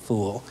marrying a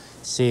fool,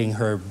 seeing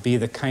her be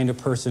the kind of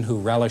person who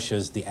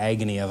relishes the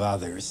agony of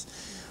others.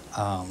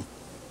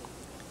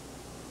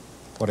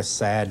 What a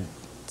sad,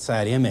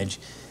 sad image.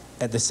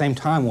 At the same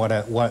time,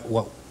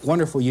 what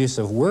wonderful use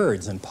of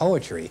words and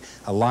poetry.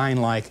 A line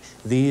like,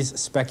 "These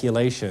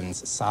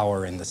speculations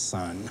sour in the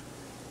sun."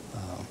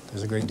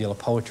 There's a great deal of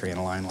poetry in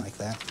a line like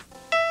that.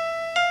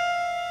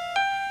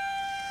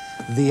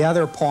 The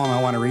other poem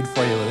I want to read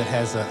for you that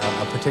has a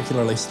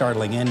particularly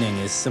startling ending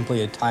is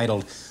simply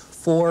entitled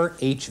For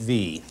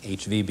HV,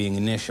 HV being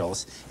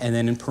initials, and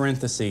then in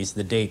parentheses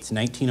the dates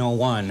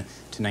 1901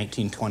 to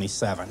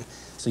 1927.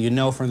 So you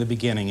know from the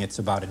beginning it's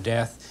about a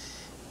death,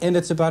 and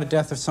it's about a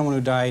death of someone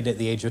who died at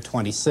the age of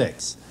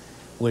 26,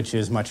 which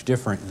is much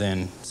different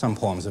than some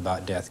poems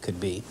about death could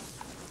be.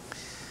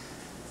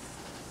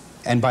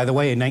 And by the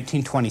way, in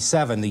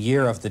 1927, the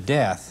year of the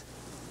death,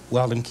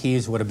 Weldon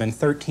Kees would have been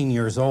 13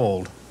 years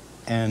old,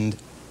 and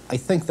I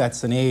think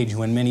that's an age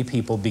when many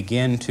people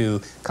begin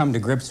to come to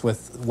grips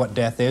with what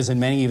death is,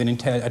 and many even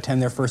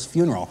attend their first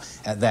funeral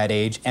at that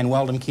age. And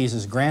Weldon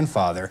Kees'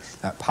 grandfather,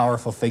 that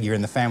powerful figure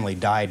in the family,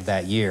 died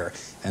that year.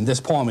 And this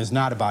poem is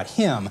not about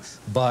him,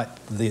 but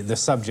the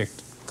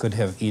subject could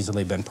have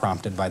easily been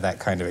prompted by that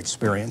kind of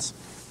experience.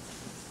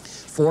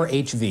 For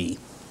HV.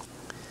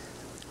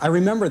 I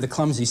remember the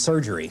clumsy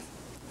surgery,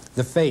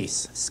 the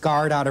face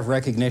scarred out of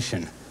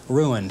recognition,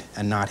 ruined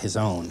and not his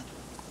own.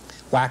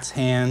 Wax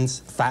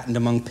hands, fattened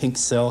among pink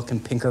silk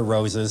and pinker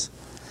roses.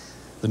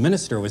 The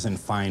minister was in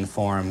fine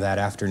form that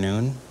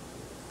afternoon.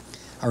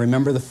 I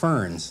remember the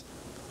ferns,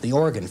 the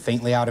organ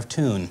faintly out of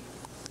tune,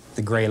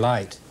 the gray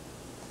light,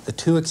 the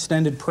two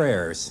extended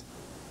prayers,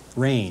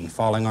 rain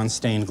falling on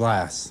stained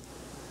glass,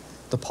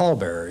 the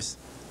pallbearers,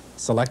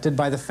 selected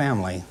by the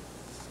family,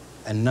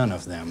 and none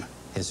of them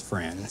his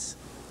friends.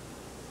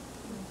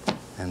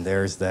 And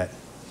there's that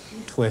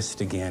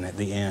twist again at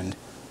the end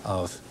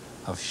of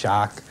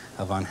shock,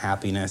 of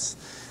unhappiness,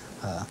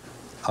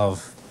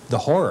 of the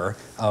horror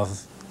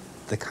of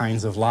the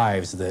kinds of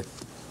lives that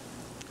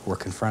we're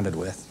confronted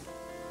with.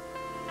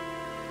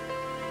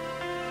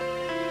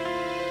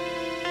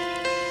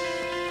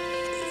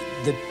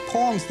 The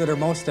poems that are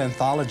most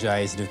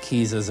anthologized of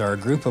Kees's are a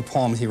group of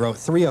poems, he wrote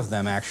 3 of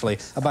them actually,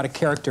 about a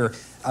character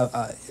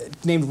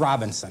named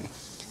Robinson.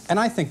 And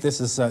I think this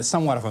is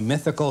somewhat of a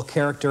mythical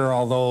character,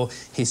 although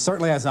he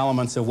certainly has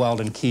elements of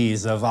Weldon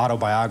Kees, of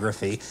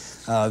autobiography.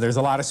 There's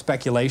a lot of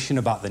speculation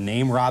about the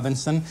name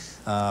Robinson.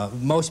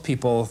 Most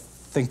people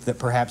think that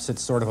perhaps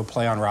it's sort of a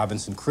play on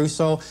Robinson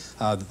Crusoe,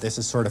 that this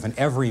is sort of an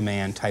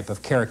everyman type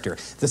of character.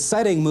 The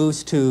setting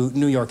moves to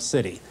New York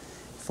City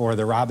for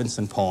the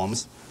Robinson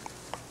poems,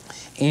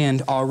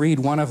 and I'll read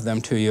one of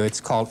them to you.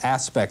 It's called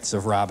Aspects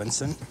of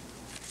Robinson.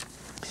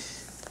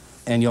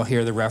 And you'll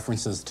hear the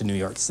references to New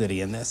York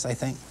City in this, I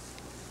think.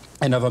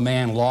 And of a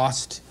man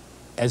lost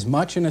as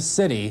much in a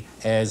city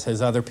as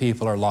his other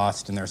people are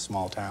lost in their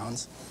small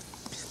towns.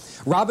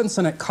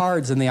 Robinson at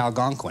cards in the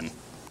Algonquin.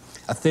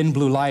 A thin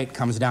blue light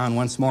comes down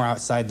once more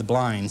outside the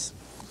blinds.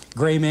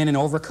 Gray men in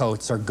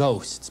overcoats are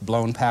ghosts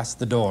blown past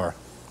the door.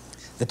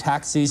 The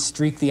taxis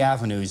streak the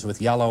avenues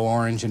with yellow,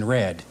 orange, and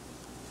red.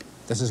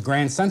 This is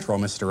Grand Central,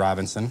 Mr.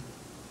 Robinson.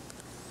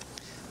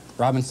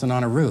 Robinson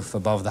on a roof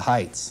above the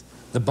heights.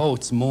 The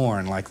boats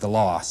mourn like the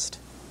lost.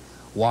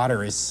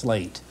 Water is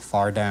slate,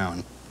 far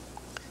down.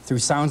 Through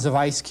sounds of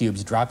ice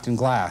cubes dropped in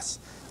glass,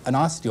 an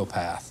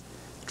osteopath,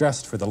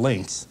 dressed for the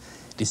links,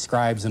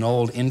 describes an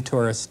old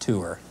in-tourist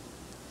tour.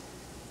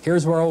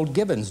 Here's where old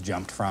Gibbons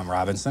jumped from,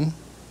 Robinson.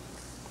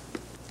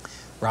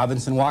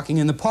 Robinson walking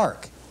in the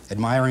park,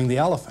 admiring the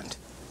elephant.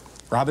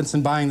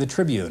 Robinson buying the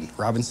Tribune,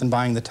 Robinson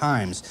buying the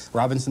Times,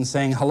 Robinson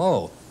saying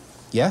hello.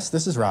 Yes,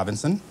 this is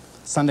Robinson.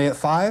 Sunday at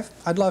 5?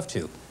 I'd love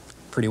to.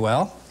 Pretty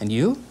well. And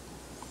you?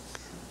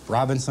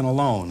 Robinson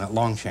alone at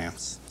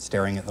Longchamps,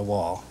 staring at the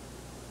wall.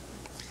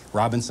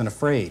 Robinson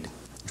afraid,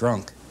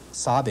 drunk,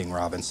 sobbing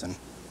Robinson.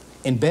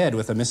 In bed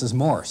with a Mrs.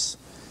 Morse.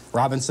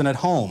 Robinson at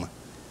home.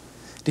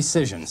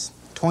 Decisions,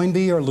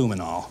 Toynbee or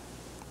Luminol.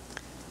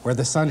 Where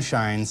the sun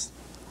shines,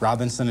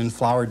 Robinson in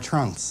flowered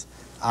trunks,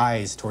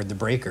 eyes toward the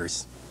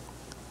breakers.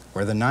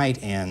 Where the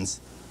night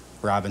ends,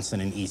 Robinson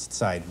in East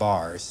Side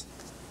bars.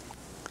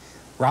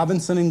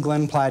 Robinson in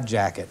Glen plaid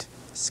jacket,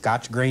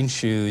 Scotch grain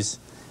shoes,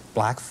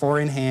 black 4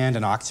 in hand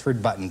and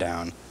Oxford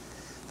button-down,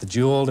 the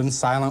jeweled and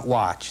silent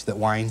watch that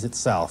winds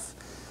itself,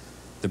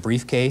 the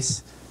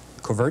briefcase,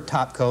 covert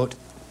topcoat,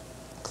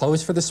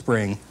 clothes for the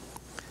spring,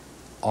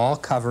 all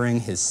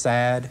covering his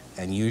sad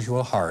and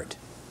usual heart,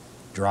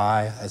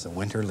 dry as a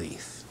winter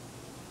leaf.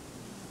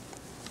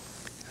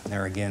 And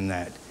there again,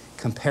 that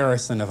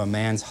comparison of a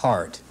man's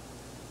heart,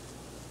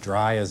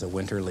 dry as a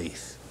winter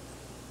leaf,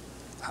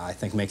 I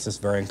think makes us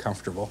very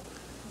uncomfortable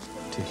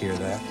to hear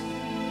that.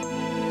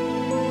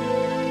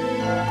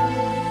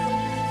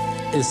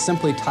 is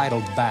simply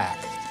titled Back,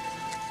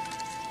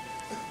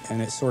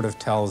 and it sort of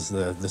tells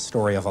the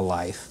story of a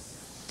life.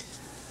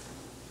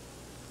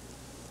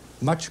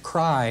 Much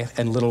cry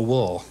and little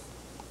wool.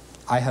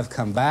 I have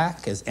come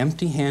back as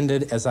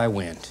empty-handed as I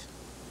went.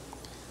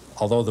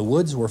 Although the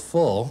woods were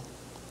full,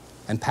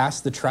 and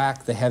past the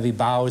track the heavy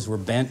boughs were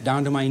bent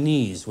down to my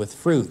knees with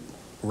fruit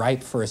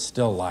ripe for a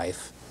still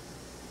life,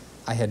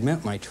 I had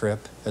meant my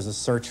trip as a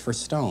search for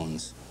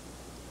stones.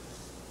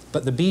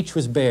 But the beach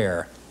was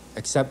bare,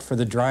 except for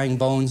the drying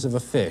bones of a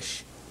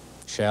fish,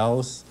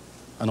 shells,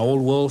 an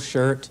old wool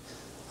shirt,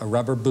 a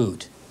rubber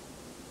boot,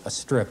 a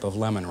strip of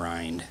lemon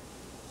rind.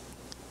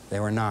 They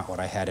were not what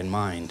I had in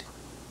mind.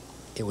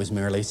 It was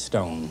merely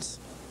stones.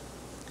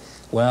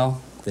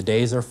 Well, the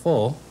days are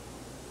full.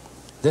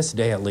 This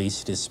day at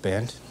least is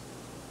spent.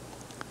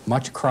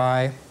 Much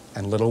cry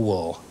and little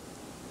wool.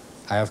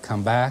 I have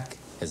come back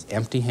as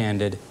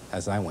empty-handed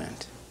as I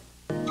went.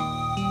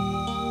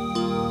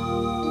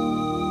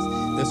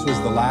 This was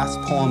the last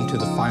poem to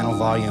the final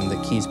volume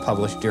that Kees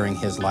published during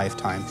his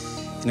lifetime,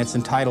 and it's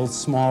entitled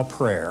Small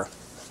Prayer.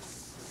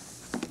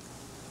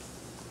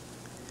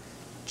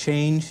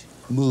 Change,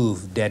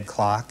 move, dead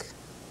clock,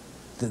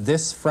 that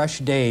this fresh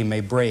day may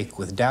break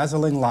with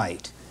dazzling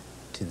light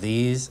to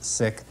these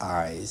sick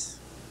eyes.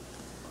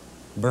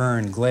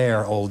 Burn,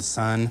 glare, old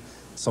sun,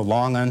 so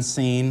long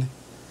unseen,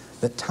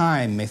 that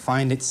time may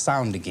find its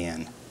sound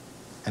again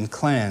and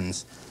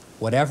cleanse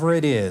whatever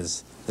it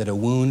is that a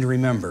wound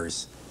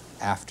remembers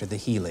after the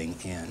healing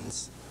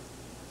ends.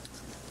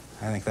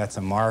 I think that's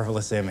a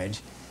marvelous image.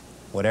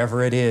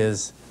 Whatever it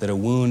is that a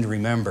wound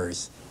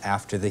remembers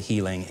after the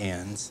healing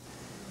ends.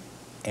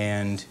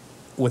 And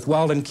with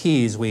Weldon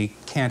Kees, we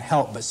can't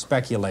help but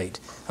speculate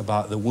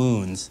about the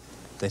wounds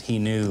that he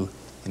knew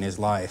in his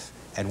life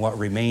and what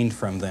remained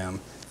from them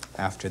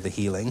after the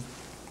healing.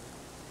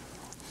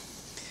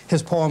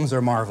 His poems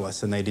are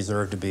marvelous, and they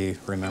deserve to be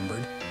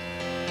remembered.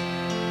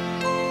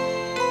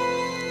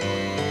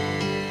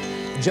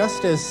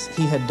 Just as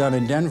he had done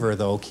in Denver,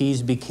 though,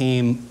 Kees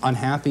became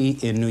unhappy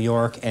in New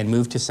York and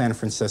moved to San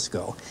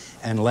Francisco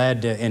and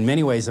led, in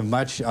many ways, a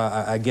much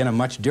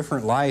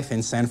different life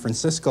in San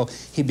Francisco.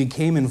 He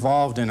became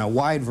involved in a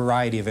wide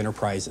variety of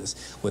enterprises.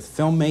 With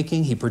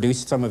filmmaking, he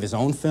produced some of his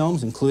own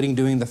films, including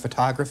doing the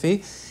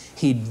photography.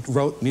 He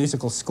wrote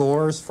musical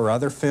scores for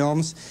other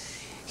films.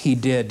 He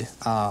did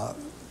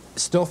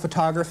still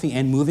photography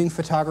and moving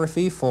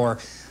photography for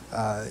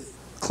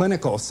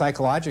clinical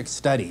psychologic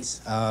studies,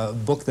 a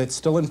book that's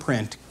still in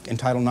print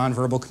entitled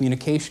Nonverbal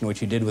Communication, which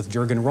he did with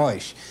Jürgen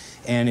Reusch,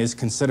 and is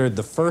considered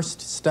the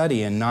first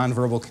study in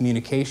nonverbal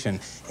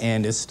communication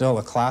and is still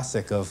a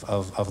classic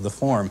of the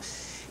form.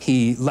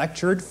 He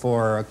lectured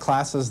for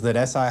classes that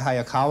S.I.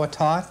 Hayakawa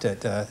taught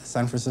at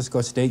San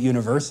Francisco State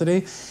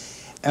University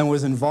and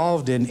was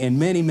involved in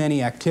many,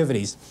 many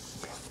activities.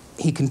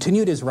 He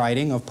continued his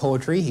writing of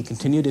poetry. He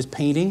continued his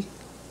painting.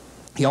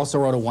 He also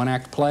wrote a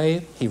one-act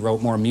play. He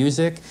wrote more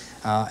music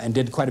and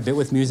did quite a bit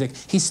with music.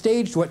 He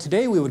staged what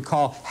today we would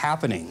call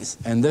happenings,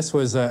 and this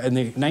was in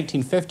the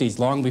 1950s,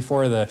 long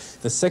before the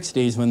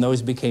 60s when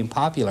those became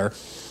popular.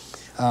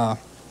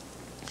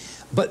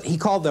 But he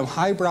called them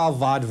highbrow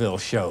vaudeville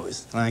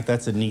shows. I think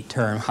that's a neat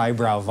term,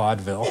 highbrow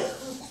vaudeville.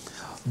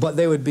 But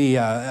they would be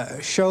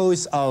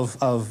shows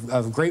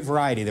of great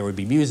variety. There would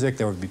be music,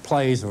 there would be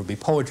plays, there would be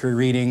poetry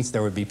readings,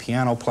 there would be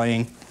piano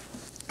playing.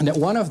 And at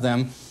one of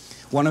them,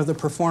 one of the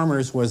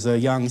performers was a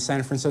young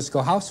San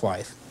Francisco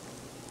housewife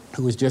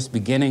who was just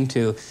beginning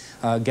to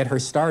get her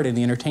start in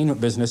the entertainment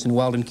business, and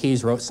Weldon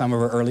Kees wrote some of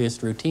her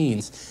earliest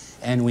routines,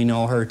 and we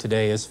know her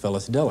today as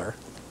Phyllis Diller.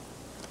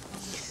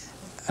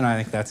 And I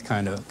think that's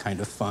kind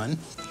of fun.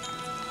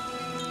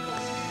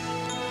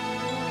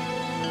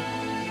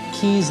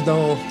 Kees,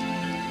 though,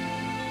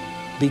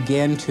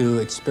 began to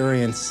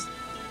experience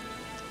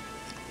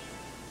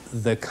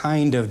the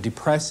kind of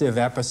depressive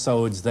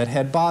episodes that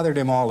had bothered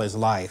him all his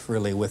life,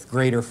 really, with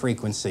greater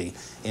frequency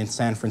in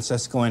San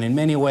Francisco. And in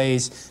many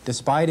ways,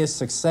 despite his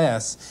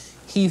success,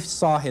 he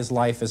saw his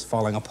life as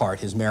falling apart.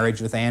 His marriage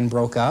with Anne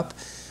broke up.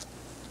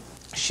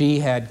 She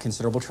had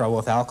considerable trouble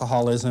with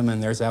alcoholism,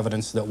 and there's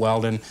evidence that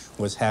Weldon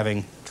was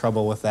having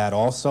trouble with that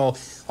also.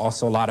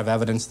 Also, a lot of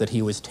evidence that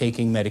he was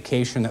taking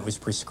medication that was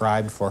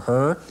prescribed for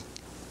her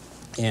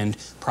and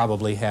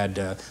probably had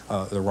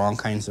the wrong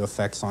kinds of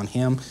effects on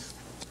him.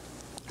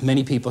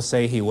 Many people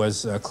say he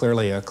was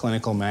clearly a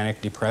clinical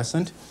manic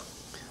depressant.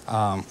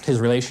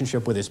 His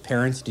relationship with his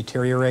parents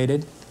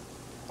deteriorated.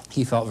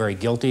 He felt very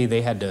guilty.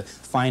 They had to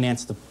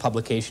finance the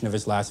publication of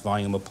his last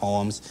volume of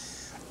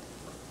poems.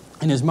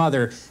 And his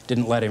mother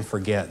didn't let him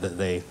forget that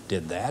they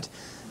did that.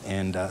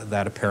 And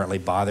that apparently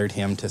bothered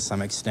him to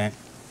some extent.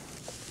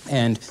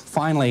 And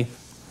finally,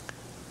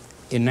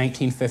 in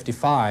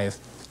 1955,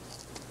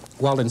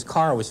 Weldon's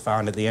car was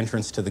found at the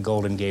entrance to the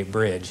Golden Gate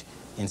Bridge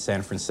in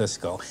San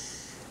Francisco.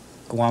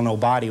 While no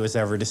body was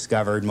ever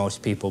discovered,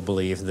 most people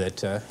believe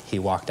that he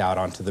walked out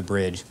onto the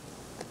bridge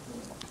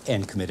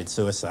and committed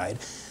suicide.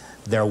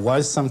 There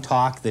was some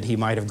talk that he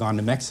might have gone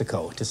to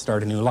Mexico to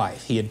start a new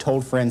life. He had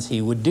told friends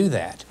he would do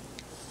that.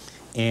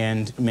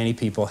 And many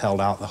people held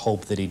out the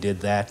hope that he did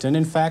that. And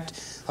in fact,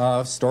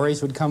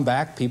 stories would come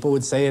back. People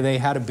would say they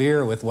had a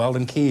beer with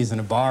Weldon Kees in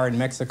a bar in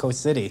Mexico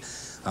City.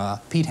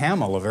 Pete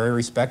Hamill, a very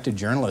respected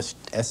journalist,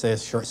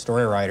 essayist, short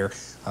story writer,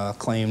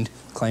 claimed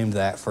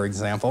that, for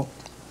example.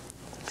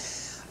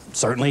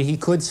 Certainly he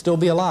could still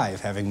be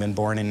alive, having been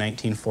born in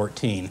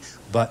 1914.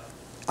 But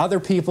other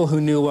people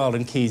who knew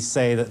Weldon Kees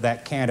say that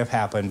that can't have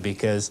happened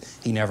because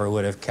he never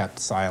would have kept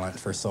silent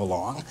for so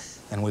long,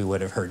 and we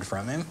would have heard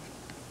from him.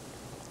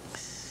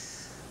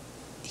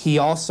 He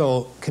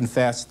also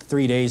confessed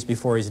 3 days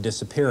before his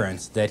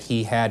disappearance that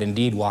he had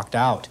indeed walked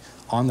out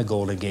on the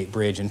Golden Gate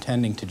Bridge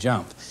intending to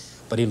jump,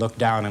 but he looked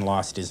down and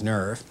lost his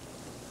nerve.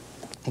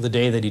 The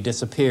day that he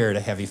disappeared, a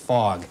heavy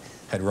fog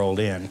had rolled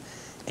in,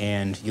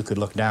 and you could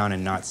look down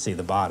and not see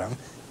the bottom.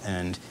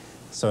 And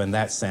so in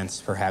that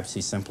sense, perhaps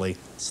he simply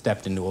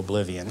stepped into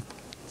oblivion.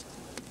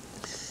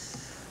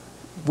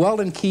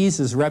 Weldon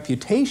Kees's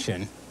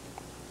reputation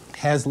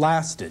has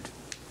lasted.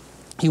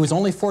 He was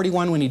only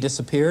 41 when he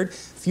disappeared.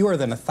 Fewer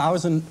than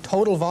 1,000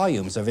 total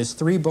volumes of his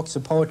 3 books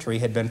of poetry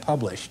had been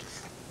published.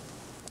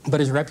 But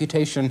his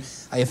reputation,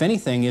 if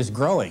anything, is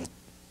growing.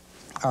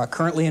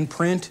 Currently in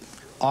print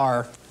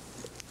are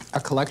a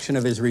collection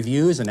of his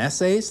reviews and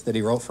essays that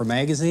he wrote for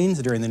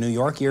magazines during the New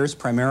York years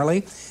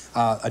primarily,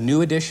 a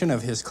new edition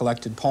of his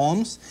collected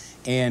poems,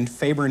 and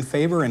Faber and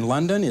Faber in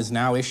London is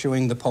now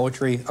issuing the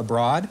poetry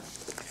abroad.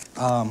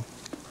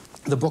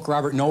 The book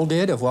Robert Knoll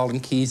did of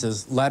Weldon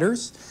Kees's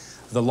letters,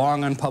 the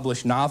long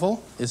unpublished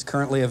novel, is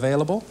currently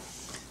available.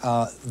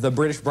 The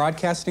British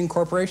Broadcasting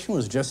Corporation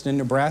was just in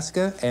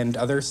Nebraska and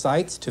other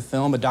sites to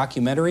film a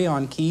documentary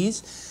on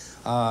Kees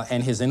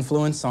and his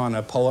influence on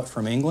a poet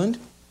from England.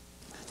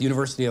 The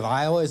University of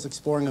Iowa is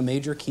exploring a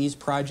major Kees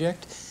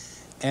project,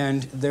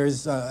 and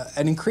there's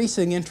an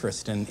increasing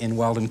interest in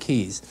Weldon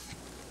Kees.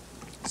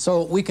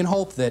 So we can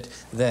hope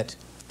that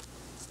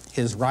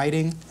his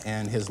writing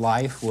and his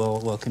life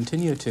will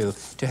continue to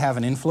have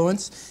an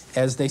influence,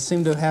 as they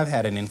seem to have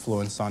had an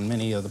influence on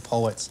many of the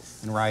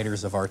poets and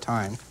writers of our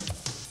time.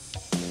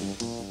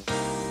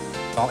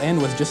 I'll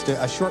end with just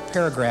a short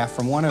paragraph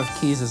from one of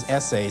Kees's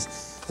essays.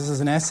 This is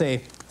an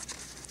essay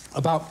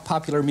about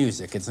popular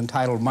music. It's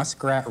entitled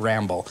Muskrat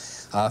Ramble.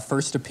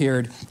 First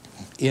appeared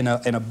in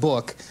a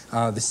book,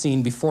 The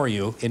Scene Before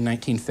You, in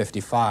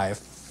 1955.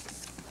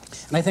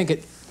 And I think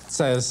it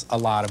says a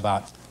lot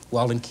about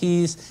Weldon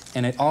Kees,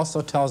 and it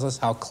also tells us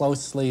how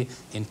closely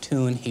in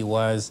tune he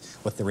was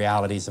with the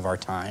realities of our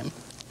time.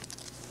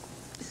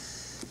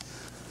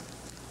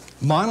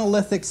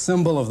 Monolithic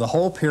symbol of the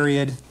whole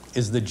period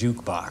is the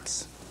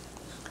jukebox.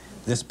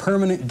 This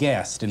permanent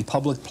guest in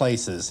public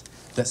places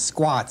that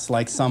squats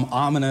like some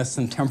ominous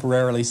and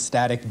temporarily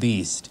static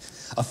beast,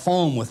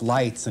 afoam with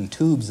lights and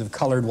tubes of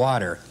colored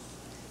water.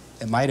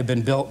 It might have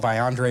been built by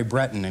Andre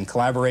Breton in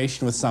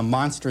collaboration with some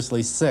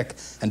monstrously sick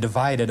and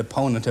divided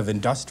opponent of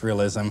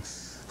industrialism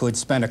who had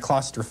spent a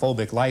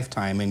claustrophobic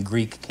lifetime in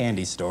Greek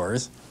candy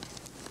stores.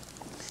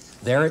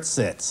 There it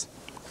sits,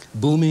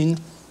 booming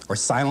or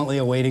silently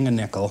awaiting a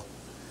nickel,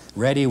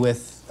 ready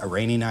with A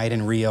Rainy Night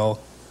in Rio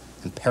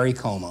and Perry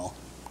Como,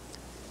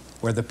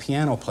 where the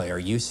piano player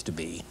used to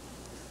be,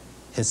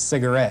 his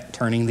cigarette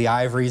turning the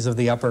ivories of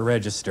the upper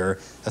register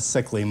a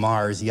sickly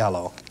Mars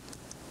yellow.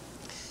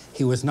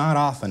 He was not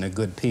often a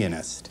good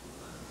pianist,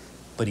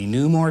 but he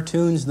knew more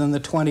tunes than the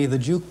 20 the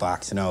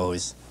jukebox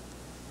knows,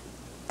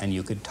 and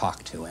you could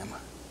talk to him.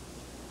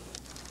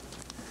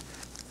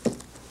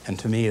 And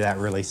to me, that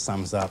really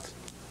sums up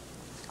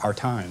our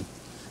time,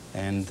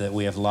 and that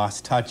we have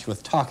lost touch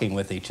with talking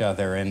with each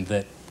other, and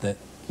that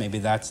maybe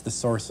that's the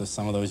source of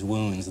some of those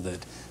wounds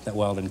that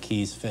Weldon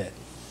Kees fit.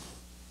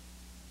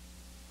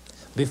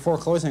 Before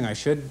closing, I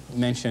should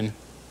mention,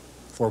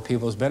 for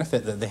people's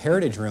benefit, that the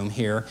Heritage Room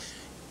here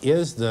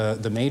is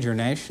the major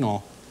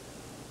national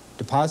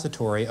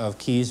depository of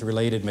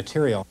Kees-related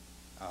material.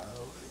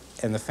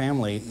 And the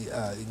family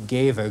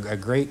gave a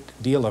great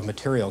deal of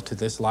material to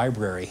this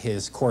library.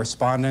 His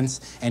correspondence,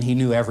 and he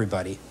knew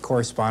everybody,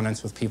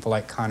 correspondence with people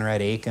like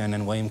Conrad Aiken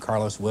and William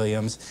Carlos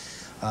Williams,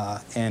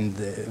 and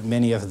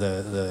many of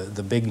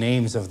the big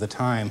names of the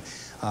time,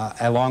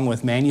 along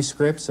with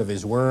manuscripts of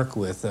his work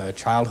with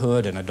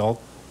childhood and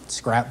adult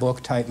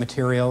scrapbook type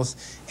materials,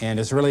 and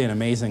it's really an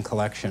amazing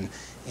collection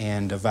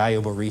and a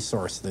valuable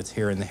resource that's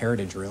here in the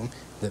Heritage Room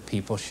that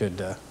people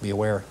should be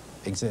aware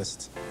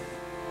exists.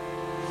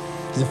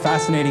 He's a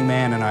fascinating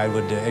man, and I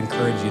would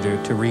encourage you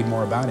to read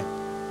more about it.